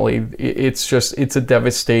 ultimately, it's a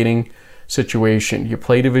devastating situation. You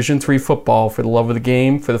play Division III football for the love of the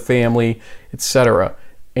game, for the family, etc.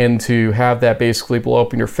 And to have that basically blow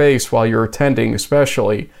up in your face while you're attending,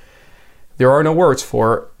 especially, there are no words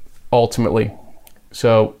for it, ultimately.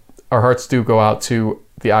 So our hearts do go out to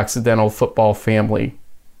the Occidental football family.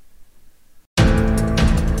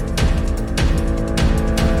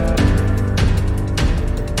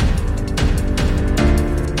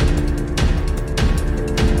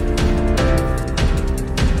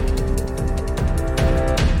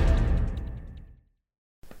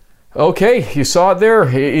 Okay, you saw it there.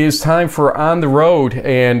 It is time for On the Road,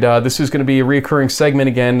 and this is going to be a recurring segment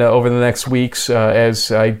again over the next weeks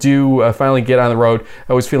as I do finally get on the road.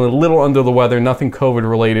 I was feeling a little under the weather, nothing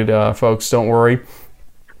COVID-related, folks, don't worry.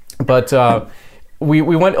 But we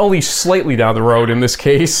went only slightly down the road in this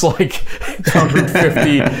case, like down Route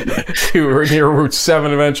 50 to near Route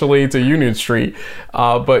 7 eventually to Union Street.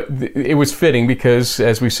 But it was fitting because,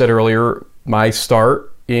 as we said earlier, my start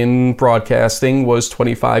in broadcasting was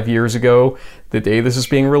 25 years ago. The day this is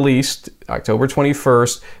being released, October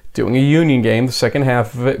 21st, doing a Union game, the second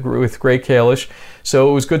half of it with Greg Kalish. So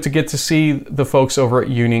it was good to get to see the folks over at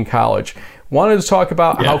Union College. Wanted to talk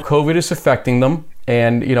about how COVID is affecting them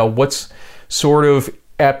and, you know, what's sort of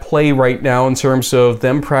at play right now in terms of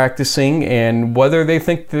them practicing and whether they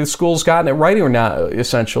think the school's gotten it right or not,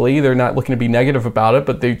 essentially. They're not looking to be negative about it,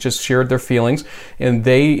 but they just shared their feelings. And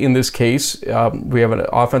they, in this case, we have an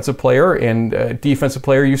offensive player and a defensive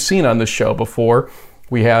player you've seen on this show before.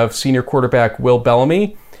 We have senior quarterback Will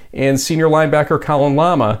Bellamy and senior linebacker Colin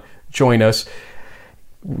Lama join us.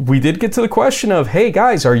 We did get to the question of, hey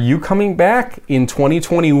guys, are you coming back in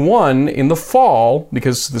 2021 in the fall?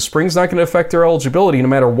 Because the spring's not going to affect their eligibility no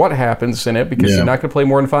matter what happens in it, because you're not going to play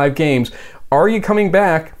more than 5 games. Are you coming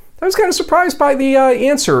back? I was kind of surprised by the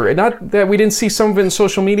answer. Not that we didn't see some of it in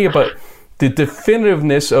social media, but the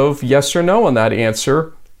definitiveness of yes or no on that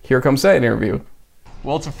answer. Here comes that interview.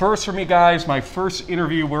 Well, it's a first for me, guys. My first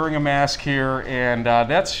interview wearing a mask here, and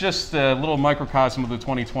that's just a little microcosm of the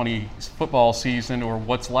 2020 football season, or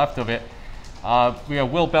what's left of it. We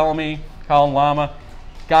have Will Bellamy, Colin Lama.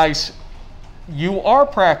 Guys, you are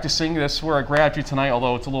practicing. That's where I grabbed you tonight,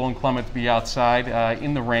 although it's a little inclement to be outside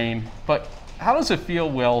in the rain. But how does it feel,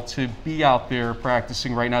 Will, to be out there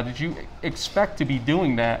practicing right now? Did you expect to be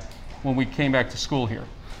doing that when we came back to school here?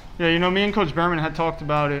 Yeah, you know, me and Coach Behrman had talked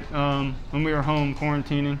about it when we were home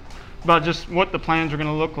quarantining, about just what the plans are going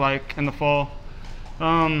to look like in the fall.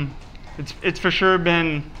 It's for sure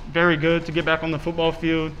been very good to get back on the football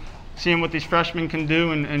field, seeing what these freshmen can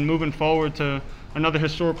do and moving forward to another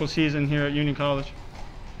historical season here at Union College.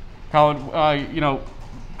 Colin, you know,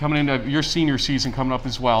 coming into your senior season coming up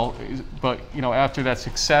as well, but, you know, after that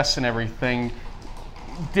success and everything,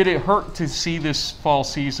 did it hurt to see this fall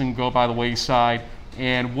season go by the wayside?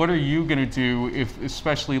 And what are you going to do if,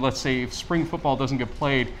 especially, let's say, if spring football doesn't get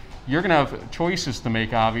played, you're going to have choices to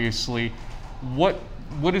make, obviously. What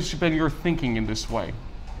has been your thinking in this way?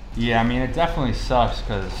 Yeah, I mean, it definitely sucks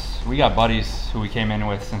because we got buddies who we came in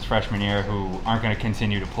with since freshman year who aren't going to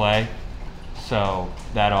continue to play. So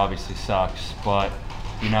that obviously sucks. But,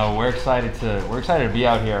 you know, we're excited to be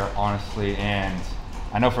out here, honestly. And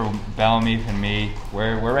I know for Bellamy and me,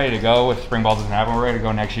 we're ready to go if spring ball doesn't happen. We're ready to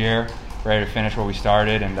go next year. Ready to finish what we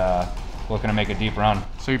started and looking to make a deep run.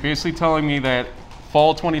 So you're basically telling me that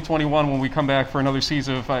fall 2021, when we come back for another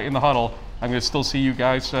season of in the Huddle, I'm going to still see you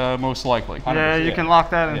guys most likely. 100%. Yeah, you can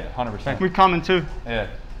lock that in. Yeah, 100%. We're coming too. Yeah,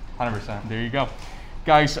 100%. There you go.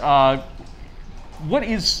 Guys, what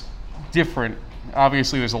is different?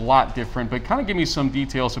 Obviously, there's a lot different, but kind of give me some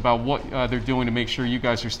details about what they're doing to make sure you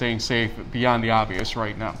guys are staying safe beyond the obvious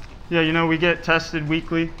right now. Yeah, you know, we get tested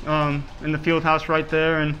weekly in the field house right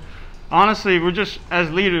there, and honestly, we're just,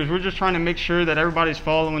 as leaders, we're just trying to make sure that everybody's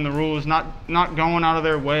following the rules, not going out of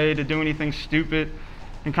their way to do anything stupid.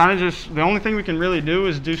 And kind of just, the only thing we can really do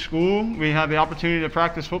is do school. We have the opportunity to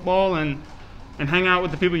practice football and hang out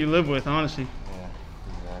with the people you live with, honestly. Yeah,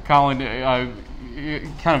 exactly.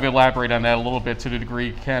 Colin, kind of elaborate on that a little bit to the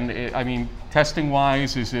degree can. I mean,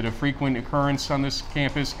 testing-wise, is it a frequent occurrence on this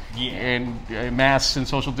campus? Yeah. And masks and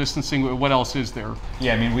social distancing, what else is there?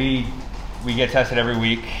 Yeah, I mean, we get tested every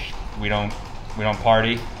week. We don't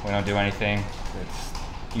party. We don't do anything.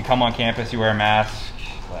 You come on campus, you wear a mask.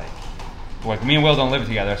 Like me and Will don't live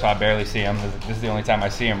together, so I barely see him. This is the only time I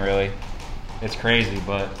see him, really. It's crazy,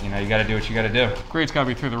 but you know, you got to do what you got to do. Grade's got to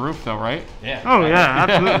be through the roof, though, right? Yeah. Oh yeah,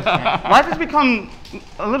 absolutely. Life has become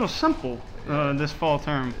a little simple this fall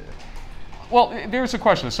term. Well, there's a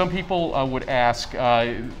question. Some people would ask, you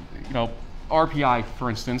know, RPI, for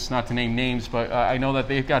instance, not to name names, but I know that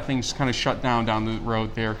they've got things kind of shut down the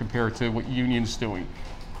road there compared to what Union's doing.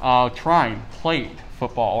 Trine played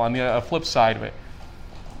football on the flip side of it.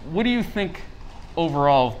 What do you think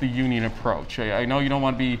overall of the Union approach? I know you don't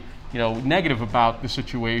want to be, you know, negative about the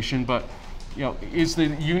situation, but, you know, is the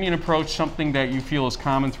Union approach something that you feel is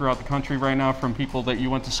common throughout the country right now from people that you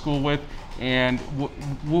went to school with? And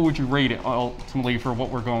what would you rate it ultimately for what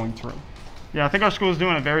we're going through? Yeah, I think our school is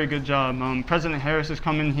doing a very good job. President Harris has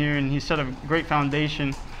come in here and he set a great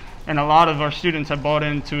foundation, and a lot of our students have bought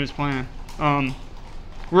into his plan.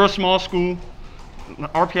 We're a small school.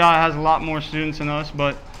 RPI has a lot more students than us,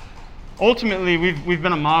 but ultimately we've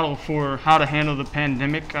been a model for how to handle the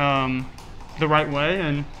pandemic the right way,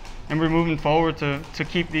 and we're moving forward to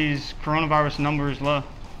keep these coronavirus numbers low.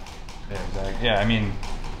 Yeah, exactly. Yeah, I mean,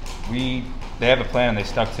 they have a plan and they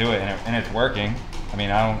stuck to it, and it's working. I mean,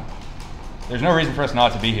 there's no reason for us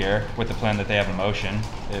not to be here with the plan that they have in motion.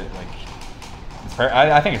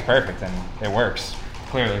 I think it's perfect and it works,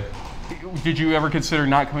 clearly. Did you ever consider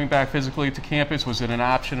not coming back physically to campus? Was it an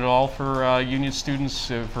option at all for union students,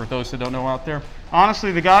 for those that don't know out there?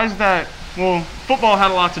 Honestly, the guys football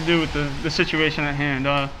had a lot to do with the situation at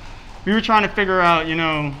hand. We were trying to figure out,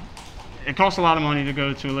 it costs a lot of money to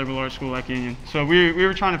go to a liberal arts school like Union. So we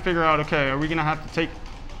were trying to figure out, okay, are we going to have to take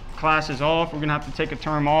classes off? We're going to have to take a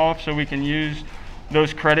term off so we can use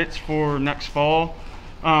those credits for next fall.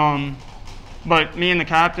 But me and the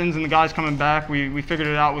captains and the guys coming back, we figured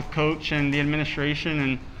it out with coach and the administration,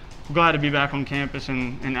 and we're glad to be back on campus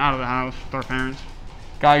and out of the house with our parents.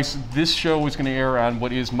 Guys, this show is going to air on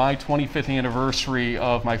what is my 25th anniversary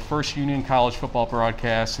of my first Union college football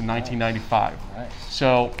broadcast in 1995. Nice.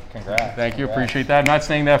 So, congrats. Thank you, appreciate that. I'm not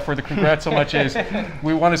saying that for the congrats so much as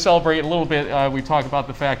we want to celebrate a little bit. We talk about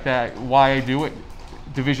the fact that why I do it,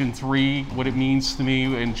 Division III, what it means to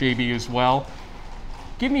me, and JB as well.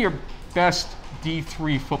 Give me your best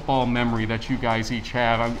D3 football memory that you guys each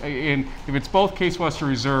have. And if it's both Case Western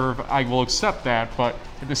Reserve, I will accept that. But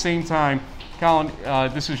at the same time, Colin,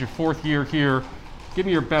 this is your 4th year here. Give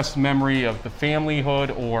me your best memory of the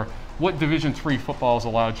familyhood or what Division III football has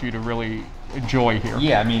allowed you to really enjoy here.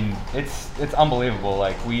 Yeah, I mean, it's unbelievable.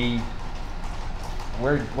 Like we're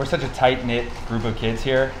such a tight-knit group of kids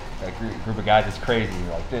here, like group of guys. It's crazy.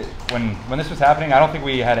 Like when this was happening, I don't think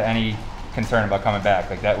we had any concern about coming back.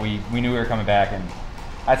 Like that, we knew we were coming back. And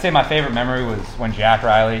I'd say my favorite memory was when Jack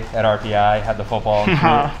Riley at RPI had the football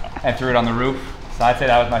and threw it on the roof. So I'd say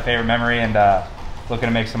that was my favorite memory, and looking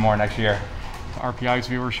to make some more next year. RPI's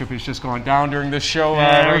viewership has just gone down during this show.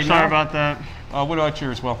 Yeah, we're sorry about that. What about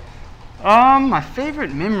yours, Will? My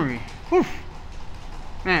favorite memory. Whew.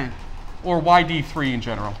 Man. Or why D3 in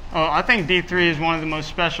general? I think D3 is one of the most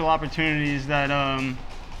special opportunities that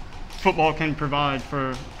football can provide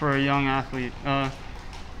for a young athlete.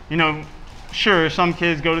 Sure, some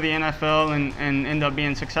kids go to the NFL and end up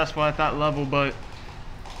being successful at that level, but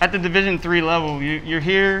at the Division III level, you're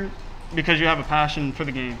here because you have a passion for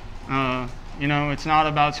the game. It's not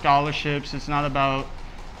about scholarships. It's not about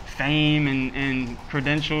fame and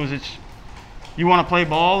credentials. You want to play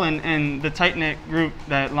ball, and the tight-knit group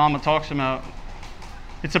that Lama talks about,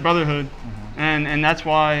 it's a brotherhood. Mm-hmm. And that's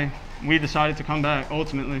why we decided to come back,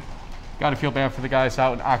 ultimately. Got to feel bad for the guys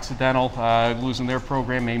out in Occidental, losing their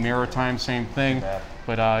program, Maritime, same thing.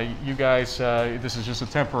 But you guys, this is just a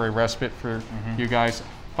temporary respite for you guys.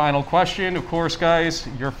 Final question, of course, guys,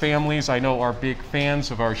 your families I know are big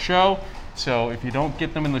fans of our show, so if you don't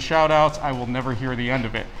get them in the shout-outs, I will never hear the end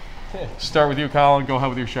of it. Start with you, Colin. Go ahead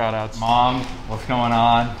with your shout-outs. Mom, what's going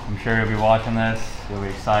on? I'm sure you'll be watching this. You'll be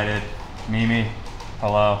excited. Mimi,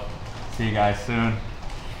 hello. See you guys soon.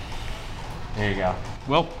 There you go.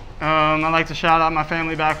 Will? I'd like to shout out my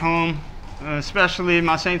family back home, especially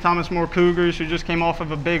my St. Thomas More Cougars, who just came off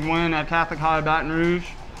of a big win at Catholic High Baton Rouge.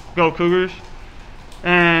 Go Cougars.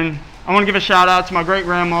 And I want to give a shout out to my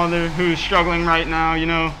great-grandmother, who's struggling right now.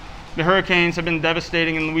 The hurricanes have been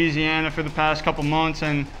devastating in Louisiana for the past couple months,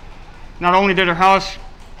 and not only did her house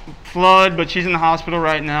flood, but she's in the hospital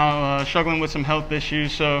right now, struggling with some health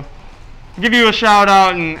issues. So I'll give you a shout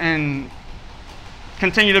out and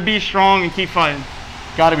continue to be strong and keep fighting.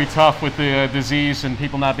 Got to be tough with the disease and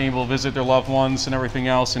people not being able to visit their loved ones and everything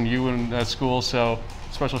else, and you in school, so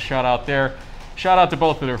special shout out there. Shout out to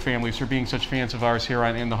both of their families for being such fans of ours here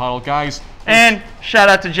on In the Huddle. Guys. And shout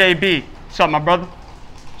out to JB. What's up, my brother?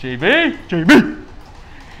 JB.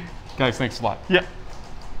 Guys, thanks a lot. Yeah.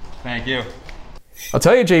 Thank you. I'll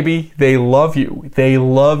tell you, JB, they love you. They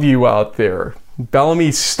love you out there.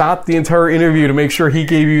 Bellamy stopped the entire interview to make sure he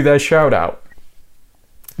gave you that shout out.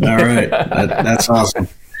 All right. That's awesome.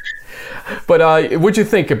 But what'd you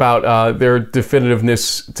think about their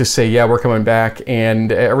definitiveness to say, yeah, we're coming back,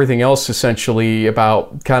 and everything else essentially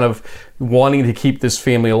about kind of wanting to keep this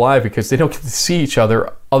family alive because they don't get to see each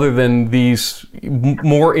other than these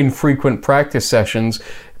more infrequent practice sessions,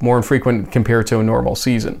 more infrequent compared to a normal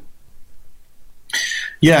season?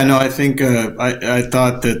 Yeah, no, I think I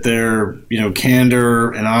thought that their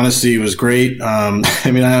candor and honesty was great.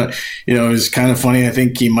 It was kind of funny. I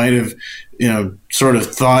think he might have sort of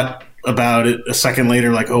thought about it a second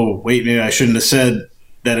later, like, oh wait, maybe I shouldn't have said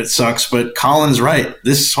that it sucks, but Colin's right.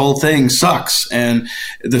 This whole thing sucks, and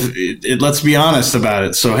let's be honest about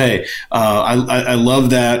it. So hey, I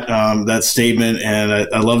love that statement, and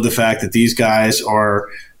I love the fact that these guys are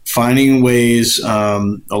finding ways,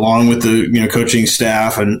 along with the coaching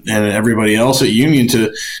staff and everybody else at Union,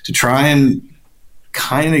 to try and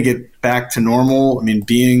kind of get back to normal. I mean,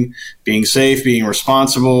 being safe, being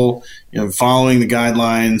responsible, following the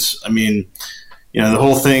guidelines. I mean, the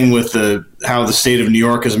whole thing with how the state of New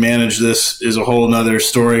York has managed this is a whole nother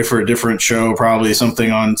story for a different show, probably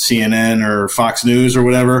something on CNN or Fox News or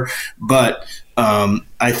whatever. But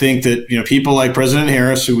I think that people like President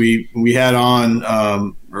Harris, who we had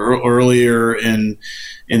on earlier in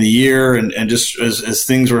the year, and just as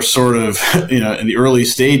things were sort of in the early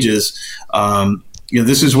stages,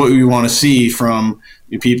 this is what we want to see from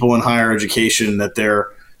people in higher education, that they're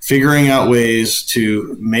figuring out ways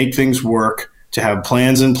to make things work, to have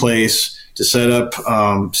plans in place, to set up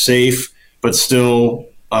safe but still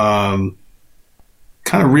kind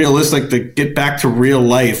of realistic, to get back to real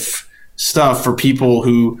life stuff for people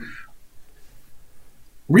who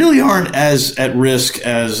really aren't as at risk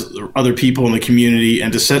as other people in the community,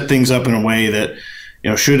 and to set things up in a way that,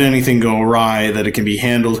 should anything go awry, that it can be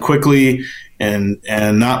handled quickly and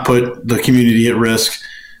not put the community at risk.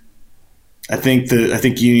 I think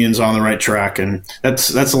Union's on the right track, and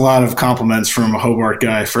that's a lot of compliments from a Hobart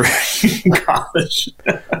guy for college.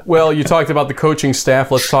 Well, you talked about the coaching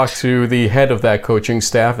staff. Let's talk to the head of that coaching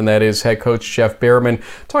staff, and that is head coach Jeff Behrman.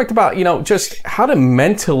 Talked about just how to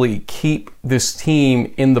mentally keep this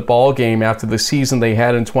team in the ball game after the season they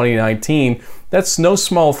had in 2019. That's no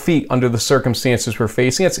small feat under the circumstances we're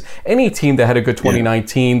facing. It's any team that had a good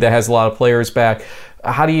 2019 that has a lot of players back.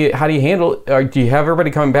 How do you handle it? Do you have everybody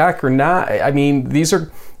coming back or not? I mean, these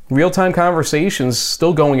are real-time conversations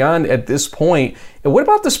still going on at this point. And what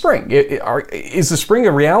about the spring? Is the spring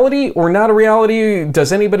a reality or not a reality?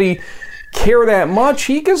 Does anybody care that much?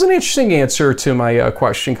 He gives an interesting answer to my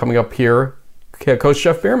question coming up here. Coach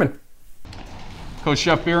Jeff Behrman. Coach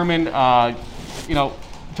Jeff Behrman,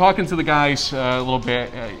 talking to the guys a little bit,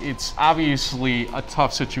 it's obviously a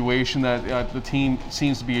tough situation that the team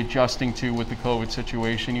seems to be adjusting to with the COVID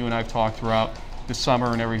situation. You and I have talked throughout the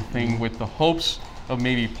summer and everything, with the hopes of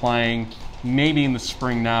maybe playing, maybe in the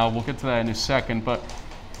spring now. We'll get to that in a second. But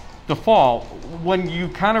the fall, when you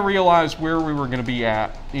kind of realized where we were going to be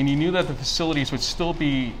at, and you knew that the facilities would still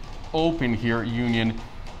be open here at Union,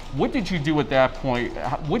 what did you do at that point?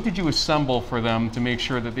 What did you assemble for them to make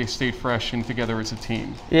sure that they stayed fresh and together as a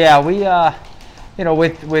team? Yeah, we,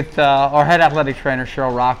 with our head athletic trainer,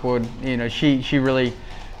 Cheryl Rockwood, she really,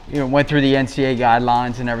 went through the NCAA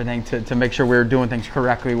guidelines and everything to make sure we were doing things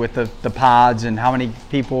correctly with the pods and how many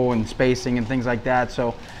people and spacing and things like that.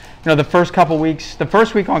 So, the first couple weeks, the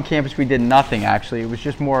first week on campus, we did nothing actually. It was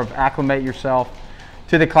just more of acclimate yourself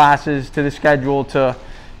to the classes, to the schedule, to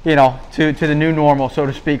the new normal, so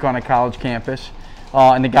to speak, on a college campus.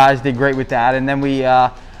 And the guys did great with that. And then we,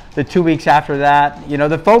 the 2 weeks after that,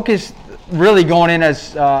 the focus really going in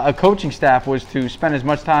as a coaching staff was to spend as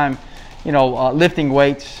much time, lifting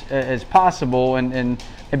weights as possible, and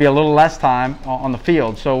maybe a little less time on the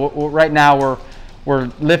field. So right now we're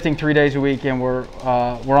lifting 3 days a week, and we're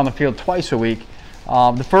on the field twice a week.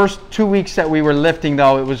 The first 2 weeks that we were lifting,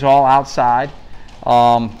 though, it was all outside.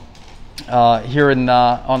 Here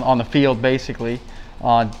on the field, basically,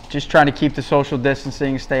 just trying to keep the social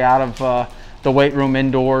distancing, stay out of the weight room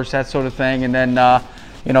indoors, that sort of thing. And then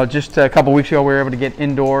just a couple weeks ago we were able to get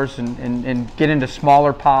indoors and get into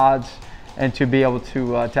smaller pods, and to be able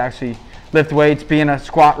to actually lift weights, be in a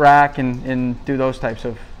squat rack, and do those types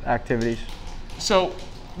of activities. So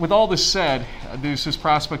with all this said, there's this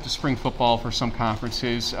prospect of spring football for some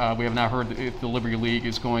conferences. We have not heard if the Liberty League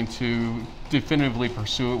is going to definitively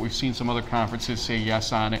pursue it. We've seen some other conferences say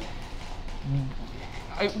yes on it.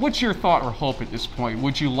 What's your thought or hope at this point?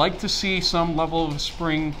 Would you like to see some level of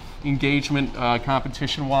spring engagement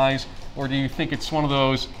competition-wise, or do you think it's one of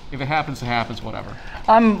those, if it happens, it happens, whatever?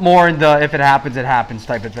 I'm more in the if it happens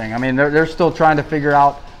type of thing. I mean, they're still trying to figure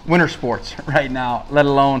out winter sports right now, let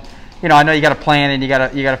alone, I know you got to plan and you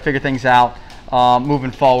got to figure things out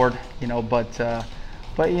moving forward, but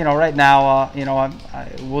right now,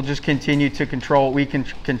 we'll just continue to control what we can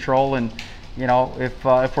control, and if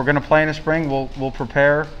we're going to play in the spring, we'll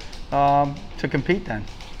prepare to compete then.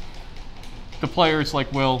 The players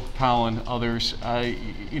like Will, Colin, others,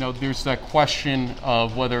 there's that question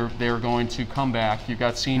of whether they're going to come back. You've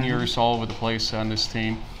got seniors all over the place on this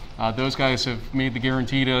team. Those guys have made the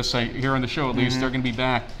guarantee to us here on the show, at least, they're going to be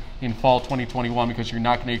back in fall 2021, because you're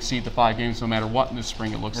not going to exceed the 5 games no matter what in the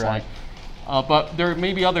spring, it looks like. But there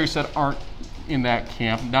may be others that aren't in that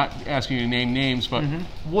camp? Not asking you to name names, but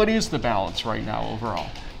what is the balance right now overall?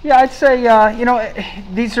 Yeah, I'd say,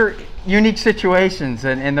 these are unique situations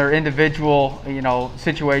and they're individual,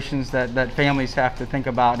 situations that families have to think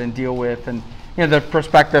about and deal with. And, the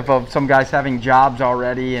perspective of some guys having jobs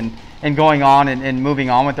already and going on and moving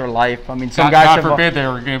on with their life. I mean, some guys God forbid they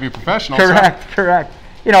were going to be professionals. Correct.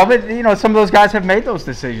 But some of those guys have made those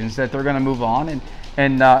decisions that they're going to move on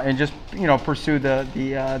and just, pursue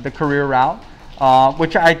the career route,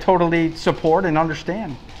 which I totally support and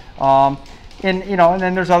understand. And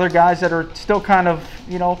then there's other guys that are still kind of,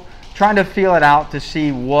 trying to feel it out to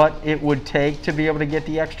see what it would take to be able to get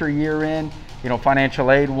the extra year in.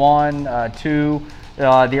 Financial aid, 1, 2,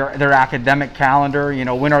 their academic calendar.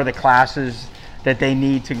 When are the classes that they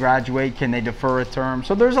need to graduate? Can they defer a term?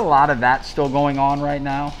 So there's a lot of that still going on right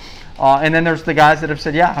now. And then there's the guys that have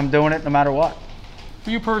said, yeah, I'm doing it no matter what.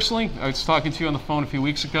 For you personally, I was talking to you on the phone a few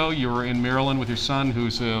weeks ago. You were in Maryland with your son,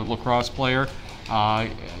 who's a lacrosse player.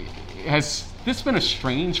 Has this been a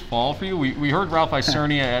strange fall for you? We heard Ralph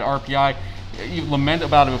Isernia at RPI. You lament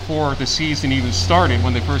about it before the season even started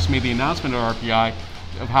when they first made the announcement at RPI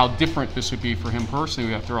of how different this would be for him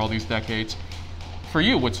personally after all these decades. For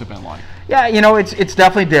you, what's it been like? Yeah, it's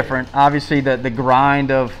definitely different. Obviously, the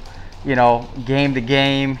grind of, game to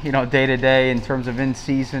game, day to day in terms of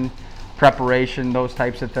in-season preparation, those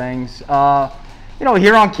types of things.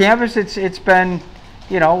 Here on campus, it's been,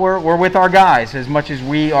 we're with our guys as much as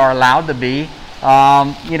we are allowed to be.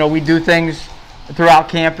 We do things throughout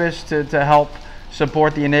campus to help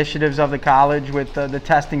support the initiatives of the college with the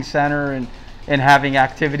testing center and having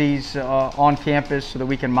activities on campus so that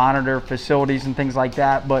we can monitor facilities and things like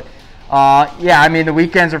that. But the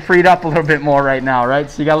weekends are freed up a little bit more right now, right?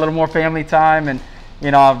 So you got a little more family time, and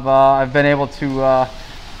I've been able to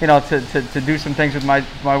to do some things with my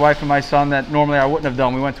wife and my son that normally I wouldn't have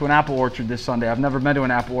done. We went to an apple orchard this Sunday. I've never been to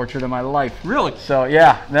an apple orchard in my life. Really? So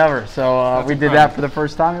yeah, never. So we did that for the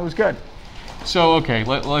first time. It was good. So, okay,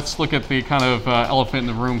 let's look at the kind of elephant in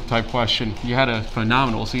the room type question. You had a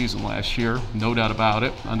phenomenal season last year, no doubt about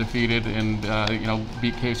it, undefeated, and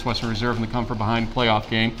beat Case Western Reserve in the come from behind playoff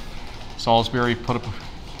game. Salisbury put up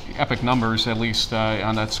epic numbers, at least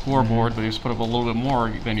on that scoreboard, but he just put up a little bit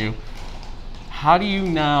more than you. How do you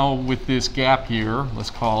now, with this gap year,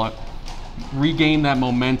 let's call it, regain that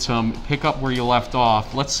momentum, pick up where you left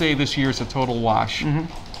off? Let's say this year's a total wash.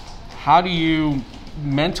 How do you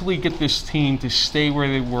mentally get this team to stay where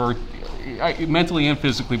they were, mentally and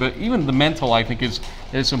physically, but even the mental, I think, is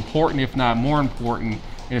important, if not more important,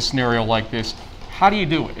 in a scenario like this. How do you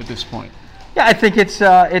do it at this point? Yeah, I think it's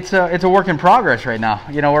a work in progress right now.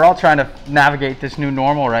 We're all trying to navigate this new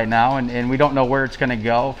normal right now, and we don't know where it's going to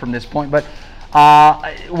go from this point. But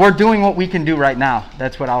we're doing what we can do right now.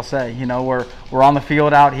 That's what I'll say. We're on the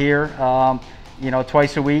field out here.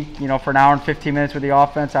 Twice a week, for an hour and 15 minutes with the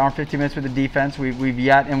offense, hour and 15 minutes with the defense. We've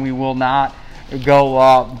yet and we will not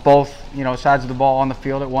go both, sides of the ball on the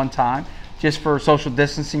field at one time, just for social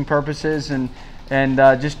distancing purposes and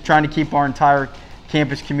just trying to keep our entire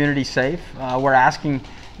campus community safe. We're asking,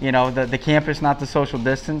 the campus not to social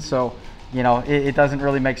distance, so it doesn't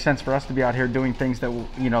really make sense for us to be out here doing things that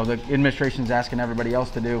the administration's asking everybody else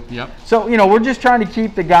to do. Yep. So we're just trying to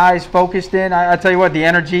keep the guys focused in. I tell you what, the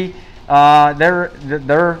energy. They're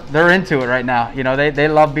into it right now. They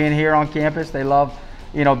love being here on campus. They love,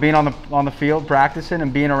 being on the field practicing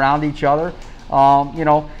and being around each other.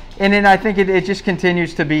 And then I think it just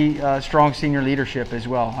continues to be strong senior leadership as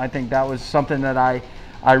well. I think that was something that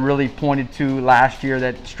I really pointed to last year,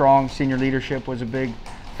 that strong senior leadership was a big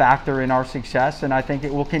factor in our success, and I think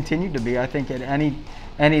it will continue to be. I think at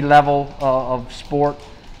any level of sport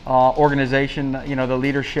organization, the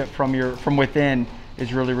leadership from within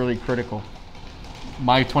is really, really critical.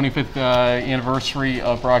 My 25th anniversary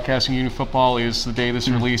of broadcasting Union football is the day this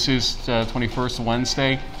releases, 21st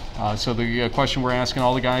Wednesday. So the question we're asking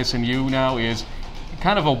all the guys and you now is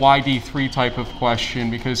kind of a why D3 type of question,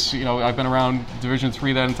 because I've been around Division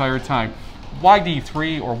III that entire time. Why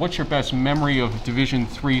D3, or what's your best memory of Division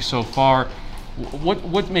III so far?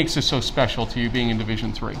 What makes it so special to you being in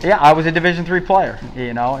Division III? Yeah, I was a Division III player,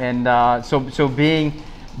 and so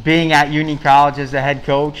being at Union College as the head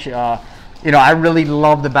coach, I really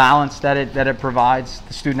love the balance that it provides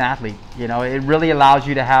the student athlete. It really allows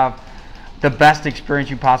you to have the best experience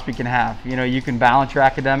you possibly can have. You can balance your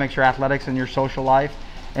academics, your athletics, and your social life,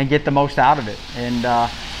 and get the most out of it. And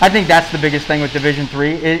I think that's the biggest thing with Division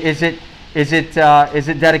III. Is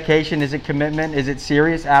it dedication? Is it commitment? Is it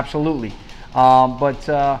serious? Absolutely. But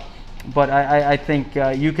I think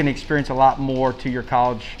you can experience a lot more to your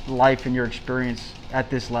college life and your experience at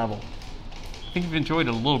this level. think you've enjoyed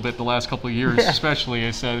it a little bit the last couple of years, especially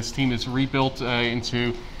as this team is rebuilt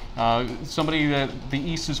into somebody that the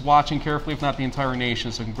East is watching carefully, if not the entire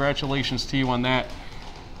nation. So congratulations to you on that.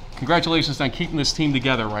 Congratulations on keeping this team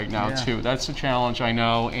together right now, too. That's a challenge, I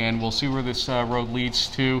know, and we'll see where this road leads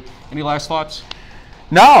to. Any last thoughts?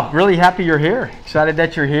 No, really happy you're here. Excited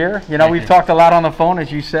that you're here. You know, we've talked a lot on the phone,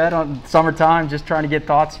 as you said, on summertime, just trying to get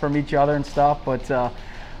thoughts from each other and stuff. But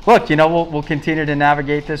look, you know, we'll continue to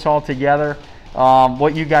navigate this all together.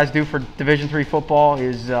 What you guys do for Division III football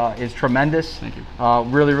is tremendous. Thank you.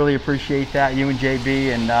 Really, really appreciate that, you and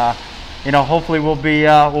JB, and you know, hopefully we'll be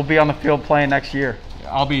on the field playing next year.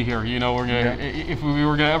 I'll be here. You know, we're gonna if we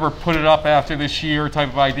were gonna ever put it up after this year type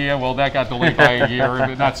of idea, well, that got delayed by a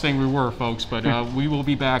year. Not saying we were, folks, but we will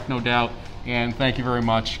be back, no doubt. And thank you very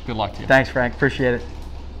much. Good luck to you. Thanks, Frank. Appreciate it.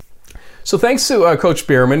 So thanks to Coach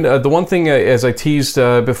Behrman. The one thing, as I teased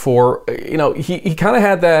before, you know, he kind of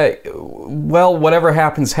had that, well, whatever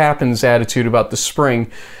happens, happens attitude about the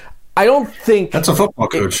spring. I don't think... That's a football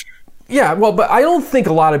coach. Yeah, well, but I don't think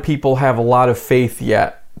a lot of people have a lot of faith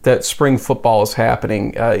yet that spring football is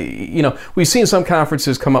happening. You know, we've seen some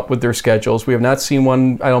conferences come up with their schedules. We have not seen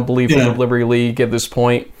one, I don't believe, from the Liberty League at this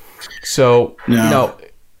point. So, you know...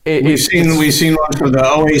 We've seen one for the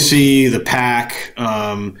OAC, the PAC,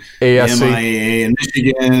 ASC. the MIAA in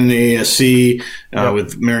Michigan, the ASC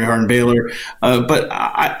with Mary Hardin Baylor. But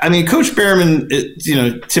I mean, Coach Behrman, you know,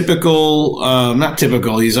 not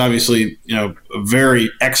typical. He's obviously, you know, a very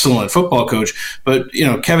excellent football coach. But you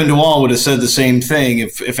know, Kevin DeWall would have said the same thing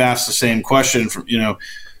if asked the same question. From you know,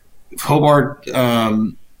 Hobart.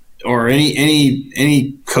 Or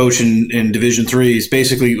any coach in Division III is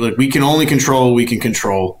basically like, we can only control what we can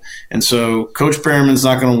control. And so Coach Behrman's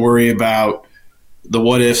not going to worry about the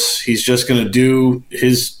what ifs. He's just going to do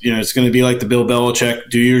his, you know, it's going to be like the Bill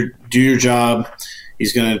Belichick, do your job.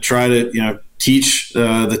 He's going to try to, you know, teach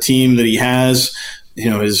the team that he has,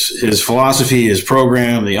 you know, his philosophy, his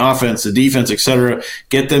program, the offense, the defense, etc.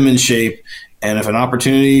 Get them in shape. And if an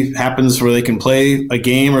opportunity happens where they can play a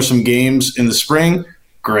game or some games in the spring,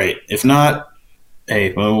 great. If not,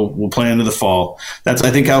 hey, well, we'll play into the fall. That's,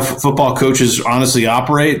 I think, how football coaches honestly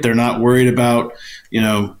operate. They're not worried about, you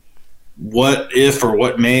know, what if or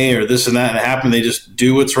what may or this and that happen. They just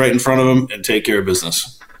do what's right in front of them and take care of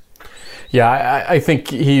business. Yeah, I think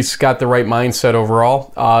he's got the right mindset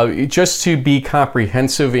overall. Just to be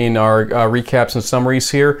comprehensive in our recaps and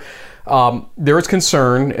summaries here, there is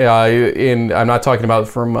concern, I'm not talking about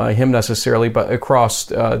from him necessarily, but across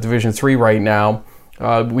Division III right now.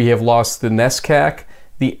 We have lost the NESCAC,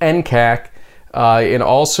 the NCAC, and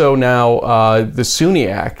also now the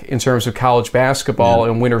SUNYAC in terms of college basketball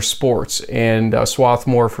and winter sports, and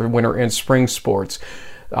Swarthmore for winter and spring sports.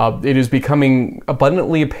 It is becoming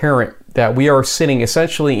abundantly apparent that we are sitting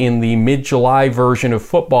essentially in the mid-July version of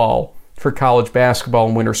football for college basketball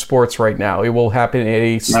and winter sports right now. It will happen at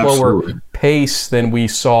a slower pace than we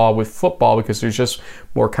saw with football because there's just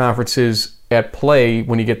more conferences at play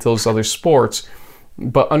when you get to those other sports.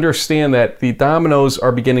 But understand that the dominoes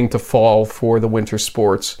are beginning to fall for the winter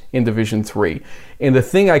sports in Division III. And the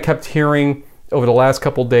thing I kept hearing over the last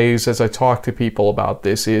couple days as I talked to people about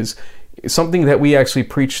this is something that we actually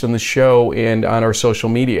preached on the show and on our social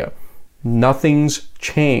media. Nothing's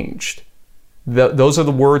changed. Those are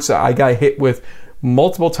the words that I got hit with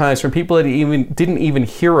multiple times from people that didn't even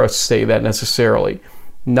hear us say that necessarily.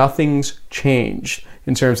 Nothing's changed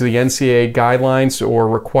in terms of the NCAA guidelines or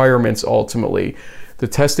requirements ultimately. The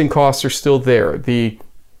testing costs are still there. The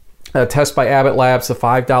test by Abbott Labs, the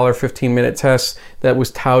 $5 15-minute test that was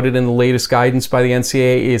touted in the latest guidance by the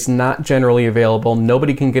NCAA is not generally available.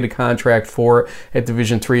 Nobody can get a contract for it at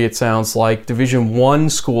Division III, it sounds like. Division I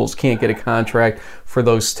schools can't get a contract for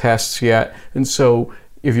those tests yet. And so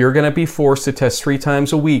if you're going to be forced to test 3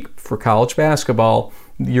 times a week for college basketball,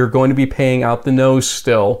 you're going to be paying out the nose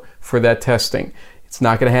still for that testing. It's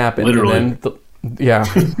not going to happen. Literally. And then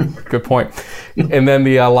yeah, good point. And then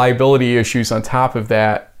the liability issues on top of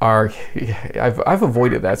that are, I've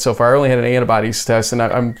avoided that so far. I only had an antibodies test, and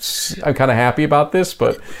I'm kind of happy about this,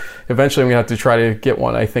 but eventually I'm going to have to try to get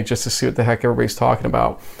one, I think, just to see what the heck everybody's talking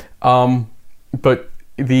about. But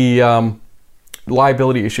the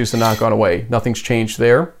liability issues have not gone away. Nothing's changed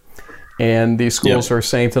there. And these schools are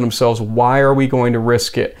saying to themselves, why are we going to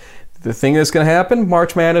risk it? The thing that's going to happen,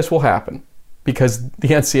 March Madness will happen because the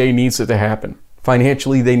NCAA needs it to happen.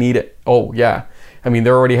 Financially, they need it. Oh, yeah. I mean,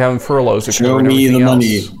 they're already having furloughs. Show me the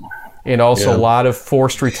money. And also a lot of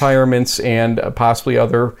forced retirements and possibly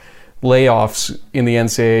other layoffs in the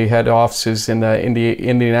NCAA head offices in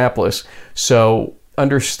Indianapolis. So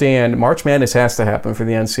understand, March Madness has to happen for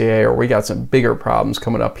the NCAA or we got some bigger problems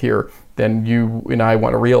coming up here than you and I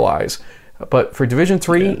want to realize. But for Division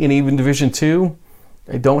III and even Division II,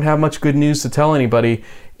 I don't have much good news to tell anybody,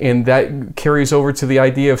 and that carries over to the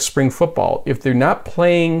idea of spring football. If they're not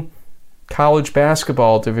playing college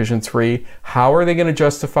basketball at Division III, how are they going to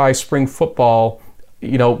justify spring football,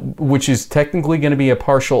 which is technically going to be a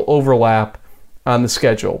partial overlap on the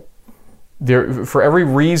schedule? For every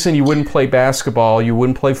reason you wouldn't play basketball, you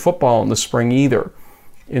wouldn't play football in the spring either.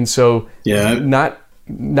 And so not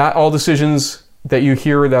all decisions that you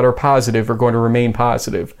hear that are positive are going to remain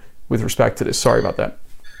positive with respect to this. Sorry about that.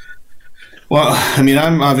 Well, I mean,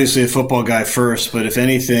 I'm obviously a football guy first, but if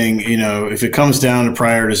anything, if it comes down to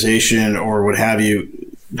prioritization or what have you,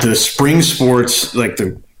 the spring sports like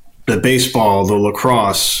the baseball, the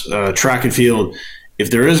lacrosse, track and field, if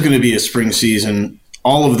there is going to be a spring season,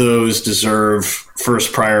 all of those deserve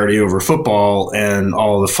first priority over football and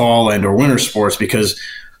all the fall and or winter sports, because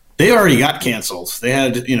they already got canceled. They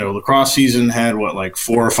had, lacrosse season had 4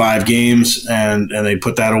 or 5 games, and they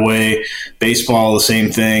put that away. Baseball, the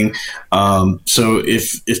same thing. So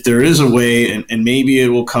if there is a way, and maybe it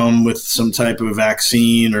will come with some type of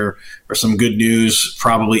vaccine or some good news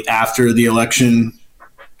probably after the election,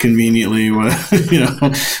 conveniently,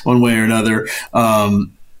 one way or another.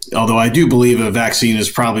 Although I do believe a vaccine is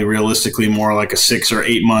probably realistically more like a 6 or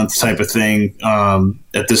 8 month type of thing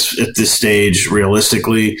at this stage,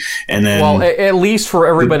 realistically. And then, at least for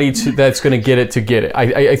everybody that's going to get it.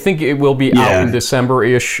 I think it will be out in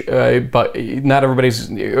December-ish, but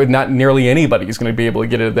not nearly anybody is going to be able to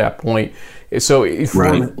get it at that point. So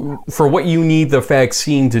for what you need the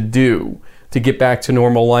vaccine to do to get back to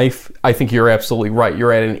normal life, I think you're absolutely right.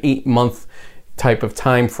 You're at an 8-month type of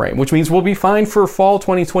time frame, which means we'll be fine for fall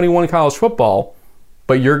 2021 college football.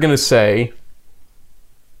 But you're going to say,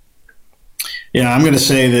 I'm going to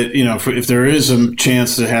say that if there is a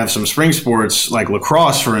chance to have some spring sports like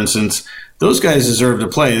lacrosse, for instance, those guys deserve to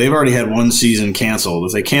play. They've already had one season canceled.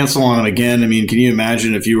 If they cancel on them again, I mean, can you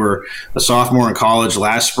imagine if you were a sophomore in college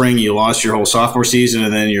last spring, you lost your whole sophomore season,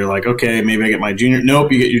 and then you're like, okay, maybe I get my junior.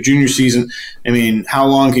 Nope, you get your junior season. I mean, how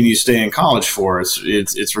long can you stay in college for?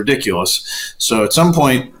 It's ridiculous. So at some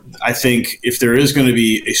point, I think if there is going to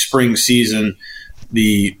be a spring season,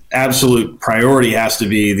 the absolute priority has to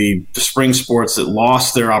be the spring sports that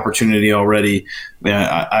lost their opportunity already.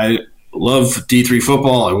 I love D3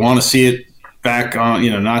 football. I want to see it back on,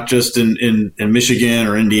 not just in Michigan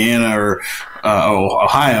or Indiana or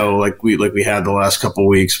Ohio like we had the last couple of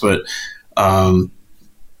weeks, but at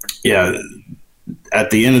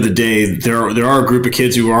the end of the day, there are a group of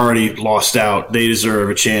kids who already lost out. They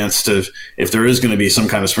deserve a chance to, if there is going to be some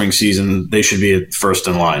kind of spring season, they should be first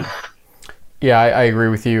in line. Yeah, I agree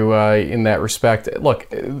with you in that respect.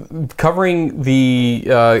 Look, covering the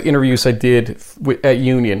interviews I did at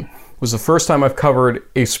Union was the first time I've covered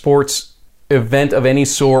a sports event of any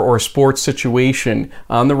sort or a sports situation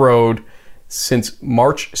on the road since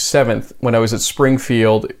March 7th when I was at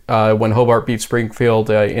Springfield when Hobart beat Springfield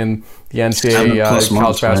in the NCAA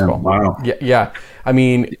college basketball. Wow. Yeah. I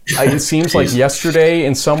mean, it seems like yesterday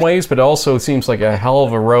in some ways, but also it seems like a hell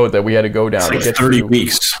of a road that we had to go down. It's like 30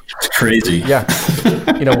 weeks. It's crazy. Yeah.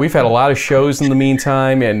 We've had a lot of shows in the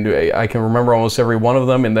meantime, and I can remember almost every one of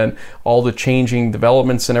them, and then all the changing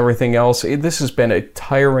developments and everything else. This has been a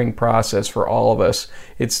tiring process for all of us.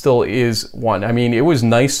 It still is one. I mean, it was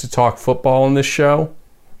nice to talk football in this show,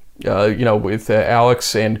 with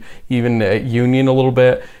Alex and even at Union a little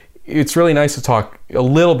bit. It's really nice to talk a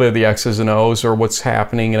little bit of the X's and O's or what's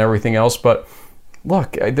happening and everything else. But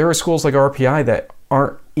look, there are schools like RPI that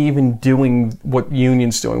aren't even doing what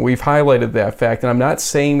Union's doing. We've highlighted that fact, and I'm not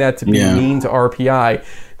saying that to be mean to RPI.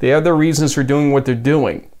 They have their reasons for doing what they're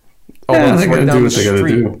doing. It's right down the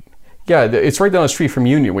street. Yeah, it's right down the street from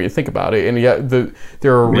Union when you think about it. And yet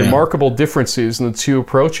there are remarkable differences in the two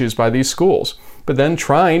approaches by these schools. But then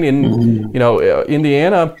Trine in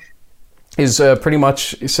Indiana is pretty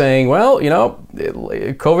much saying, well,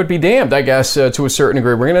 COVID be damned, I guess, to a certain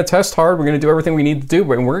degree. We're going to test hard. We're going to do everything we need to do,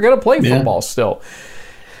 but we're going to play football still.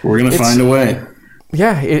 We're going to find a way.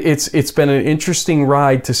 Yeah, it's been an interesting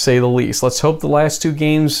ride, to say the least. Let's hope the last 2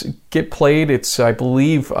 games get played. It's, I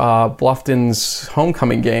believe, Bluffton's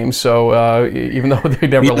homecoming game, so even though they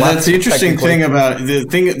never left. That's the interesting thing about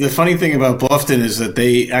the funny thing about Bluffton is that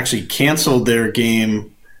they actually canceled their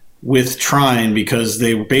game with Trine because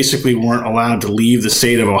they basically weren't allowed to leave the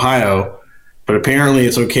state of Ohio, but apparently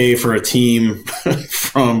it's okay for a team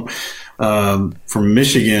from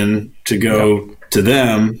Michigan to go to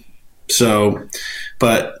them. So,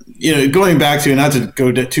 but going back to, not to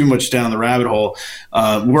go too much down the rabbit hole,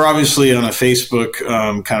 we're obviously on a Facebook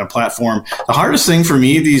kind of platform. The hardest thing for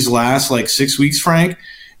me these last 6 weeks, Frank,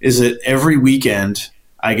 is that every weekend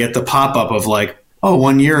I get the pop-up of like, oh,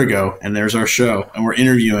 1 year ago, and there's our show, and we're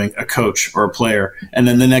interviewing a coach or a player. And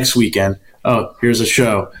then the next weekend, oh, here's a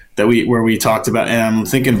show where we talked about, and I'm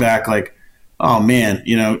thinking back like, oh man,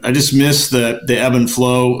 I just miss the ebb and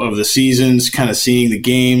flow of the seasons, kind of seeing the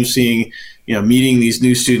games, meeting these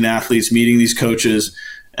new student athletes, meeting these coaches,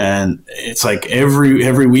 and it's like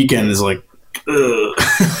every weekend is like, ugh.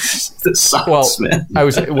 That sucks, man.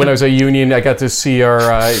 When I was at Union, I got to see our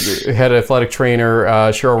head athletic trainer,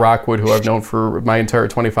 Cheryl Rockwood, who I've known for my entire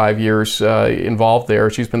 25 years involved there.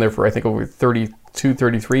 She's been there for, I think, over 32,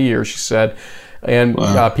 33 years, she said. And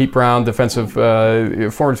wow. Pete Brown,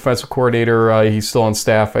 former defensive coordinator, he's still on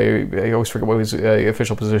staff. I always forget what his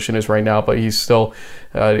official position is right now, but he's still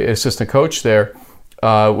assistant coach there,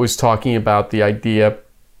 was talking about the idea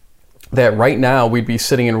that right now we'd be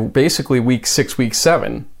sitting in basically week 6, week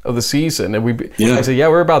 7 of the season. And I said,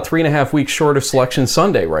 we're about 3.5 weeks short of Selection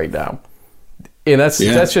Sunday right now. And that's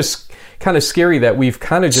just kind of scary that we've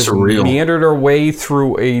kind of just meandered our way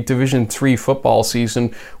through a Division III football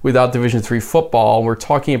season without Division III football. We're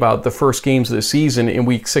talking about the first games of the season in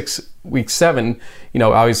week 6, week 7.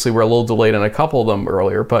 Obviously we're a little delayed on a couple of them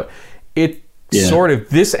earlier, but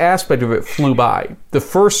this aspect of it flew by. The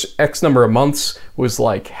first X number of months was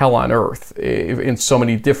like hell on earth in so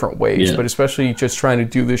many different ways, but especially just trying to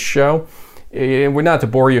do this show. And we're not to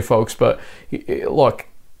bore you folks, but look,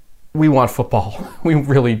 we want football. We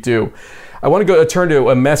really do. I want to turn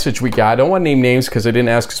to a message we got. I don't want to name names because I didn't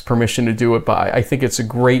ask his permission to do it, but I think it's a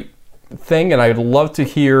great thing, and I'd love to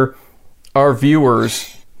hear our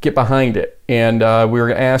viewers get behind it. And we're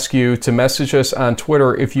going to ask you to message us on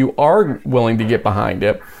Twitter if you are willing to get behind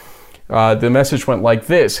it. The message went like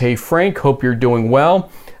this. Hey, Frank, hope you're doing well.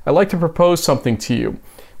 I'd like to propose something to you.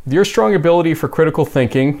 With your strong ability for critical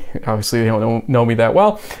thinking, obviously they don't know me that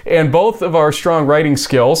well, and both of our strong writing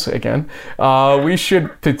skills, again, we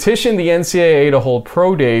should petition the NCAA to hold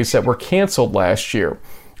pro days that were canceled last year.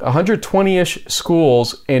 120-ish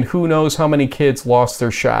schools, and who knows how many kids lost their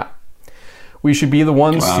shot. We should be the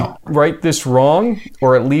ones to right this wrong,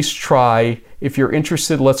 or at least try. If you're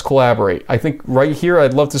interested, let's collaborate. I think right here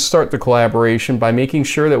I'd love to start the collaboration by making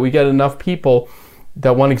sure that we get enough people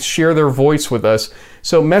that want to share their voice with us.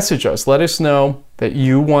 So message us. Let us know that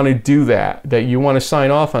you want to do that you want to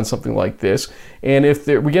sign off on something like this. And if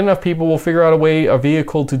we get enough people, we'll figure out a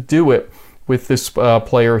vehicle to do it with this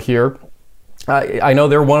player here. I know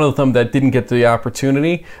they're one of them that didn't get the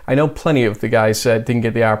opportunity. I know plenty of the guys that didn't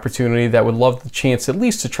get the opportunity that would love the chance at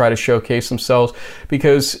least to try to showcase themselves.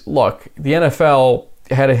 Because, look, the NFL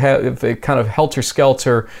had a kind of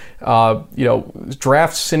helter-skelter,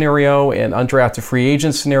 draft scenario and undrafted free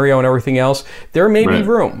agent scenario and everything else. There may be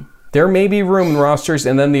room. There may be room in rosters,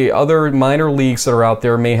 and then the other minor leagues that are out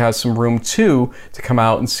there may have some room too to come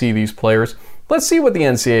out and see these players. Let's see what the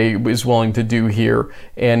NCAA is willing to do here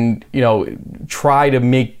and, try to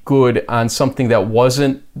make good on something that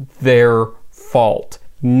wasn't their fault.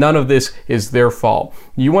 None of this is their fault.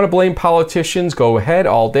 You want to blame politicians? Go ahead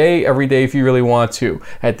all day, every day if you really want to.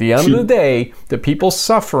 At the end of the day, the people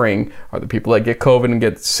suffering are the people that get COVID and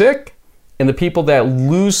get sick, and the people that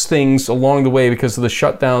lose things along the way because of the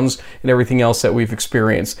shutdowns and everything else that we've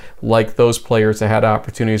experienced, like those players that had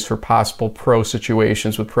opportunities for possible pro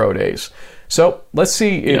situations with pro days. So let's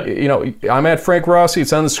see. I'm at Frank Rossi.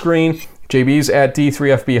 It's on the screen. JB's at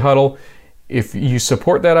D3FB Huddle. If you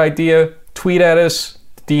support that idea, tweet at us,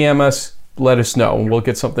 DM us, let us know, and we'll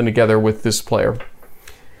get something together with this player.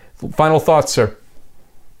 Final thoughts, sir?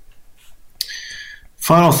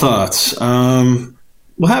 Final thoughts.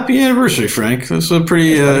 Well, happy anniversary, Frank. That's a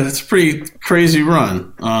pretty crazy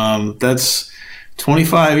run. That's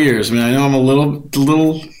 25 years. I mean, I know I'm a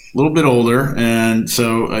little bit older, and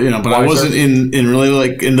so but I wasn't in really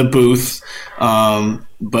like in the booth.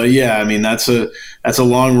 But yeah, I mean that's a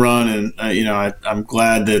long run, and I'm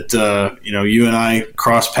glad that you and I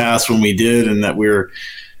crossed paths when we did, and that we're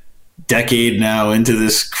decade now into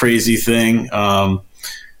this crazy thing.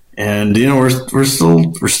 And we're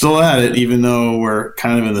still at it, even though we're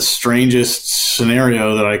kind of in the strangest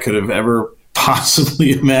scenario that I could have ever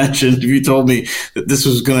possibly imagined. If you told me that this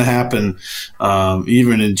was going to happen,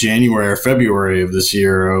 even in January or February of this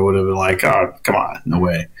year, I would have been like, "Oh, come on, no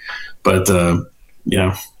way." But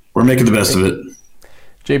we're making the best of it.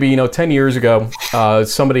 JB, 10 years ago,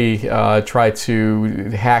 somebody tried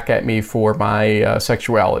to hack at me for my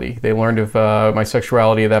sexuality. They learned of my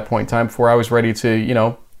sexuality at that point in time before I was ready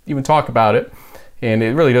to, even talk about it. And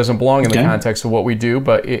it really doesn't belong in the context of what we do,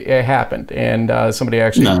 but it happened. And somebody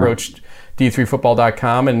actually approached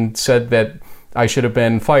D3Football.com and said that I should have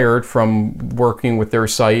been fired from working with their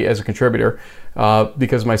site as a contributor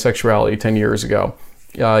because of my sexuality 10 years ago.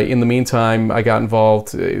 In the meantime, I got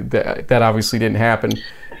involved. That obviously didn't happen.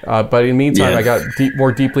 But in the meantime, I got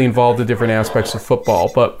more deeply involved in different aspects of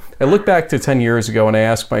football. But I look back to 10 years ago and I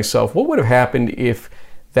ask myself, what would have happened if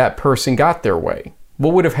that person got their way?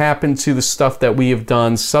 What would have happened to the stuff that we have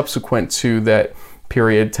done subsequent to that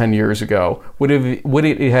period 10 years ago? Would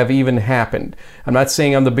it have even happened? I'm not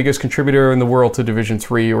saying I'm the biggest contributor in the world to Division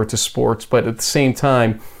III or to sports, but at the same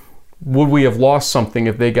time, would we have lost something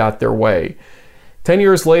if they got their way? 10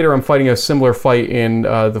 years later, I'm fighting a similar fight in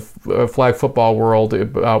the flag football world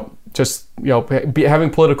about just having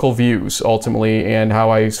political views ultimately, and how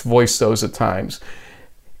I voice those at times.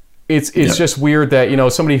 It's just weird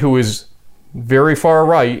that somebody who is very far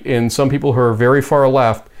right and some people who are very far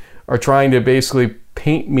left are trying to basically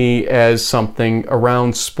paint me as something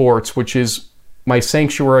around sports, which is my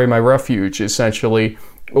sanctuary, my refuge, essentially,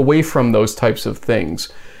 away from those types of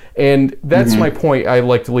things. And that's my point I'd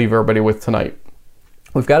like to leave everybody with tonight.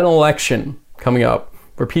 We've got an election coming up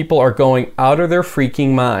where people are going out of their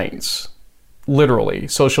freaking minds, literally,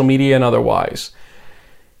 social media and otherwise.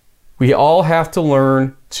 We all have to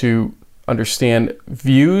learn to understand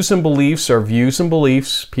views and beliefs are views and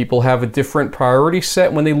beliefs. People have a different priority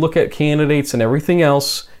set when they look at candidates and everything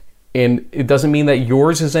else. And it doesn't mean that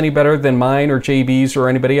yours is any better than mine or JB's or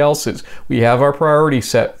anybody else's. We have our priority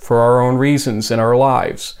set for our own reasons in our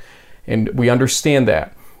lives. And we understand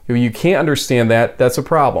that. If you can't understand that, that's a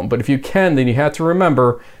problem. But if you can, then you have to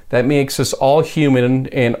remember that makes us all human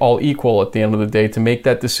and all equal at the end of the day to make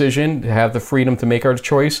that decision, to have the freedom to make our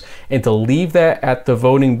choice, and to leave that at the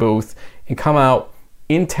voting booth and come out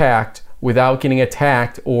intact without getting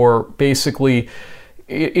attacked, or basically,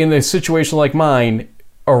 in a situation like mine,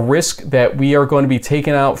 a risk that we are going to be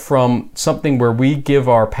taken out from something where we give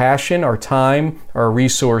our passion, our time, our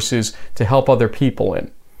resources to help other people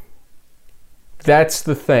in. That's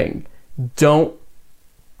the thing. Don't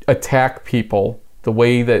attack people the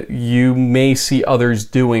way that you may see others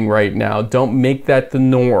doing right now. Don't make that the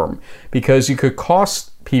norm, because you could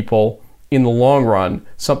cost people in the long run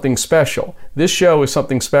something special. This show is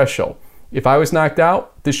something special. If I was knocked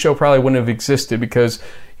out, this show probably wouldn't have existed, because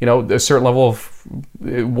a certain level of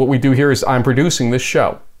what we do here is I'm producing this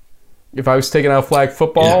show. If I was taking out flag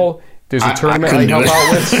football, there's a tournament I help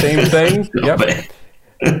out with, same thing. Yep.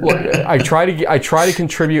 Look, I try to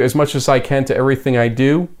contribute as much as I can to everything I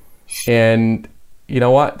do, and you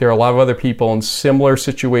know what? There are a lot of other people in similar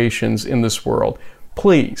situations in this world.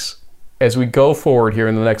 Please, as we go forward here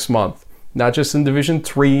in the next month, not just in Division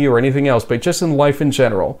III or anything else, but just in life in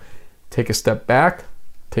general, take a step back,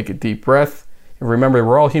 take a deep breath, and remember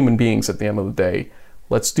we're all human beings at the end of the day.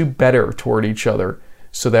 Let's do better toward each other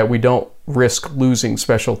so that we don't risk losing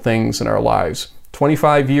special things in our lives.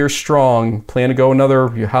 25 years strong, plan to go another,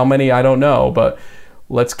 how many, I don't know, but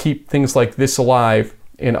let's keep things like this alive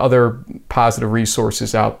and other positive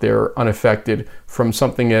resources out there unaffected from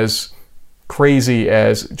something as crazy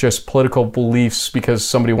as just political beliefs because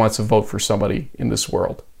somebody wants to vote for somebody in this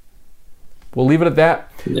world. We'll leave it at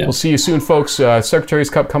that. Yeah. We'll see you soon, folks. Secretary's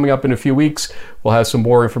Cup coming up in a few weeks. We'll have some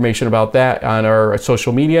more information about that on our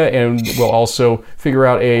social media, and we'll also figure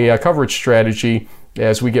out a coverage strategy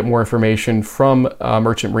as we get more information from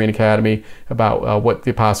Merchant Marine Academy about what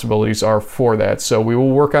the possibilities are for that. So we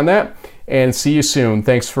will work on that, and see you soon.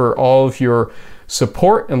 Thanks for all of your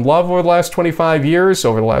support and love over the last 25 years,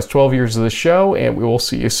 over the last 12 years of the show, and we will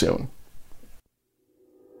see you soon.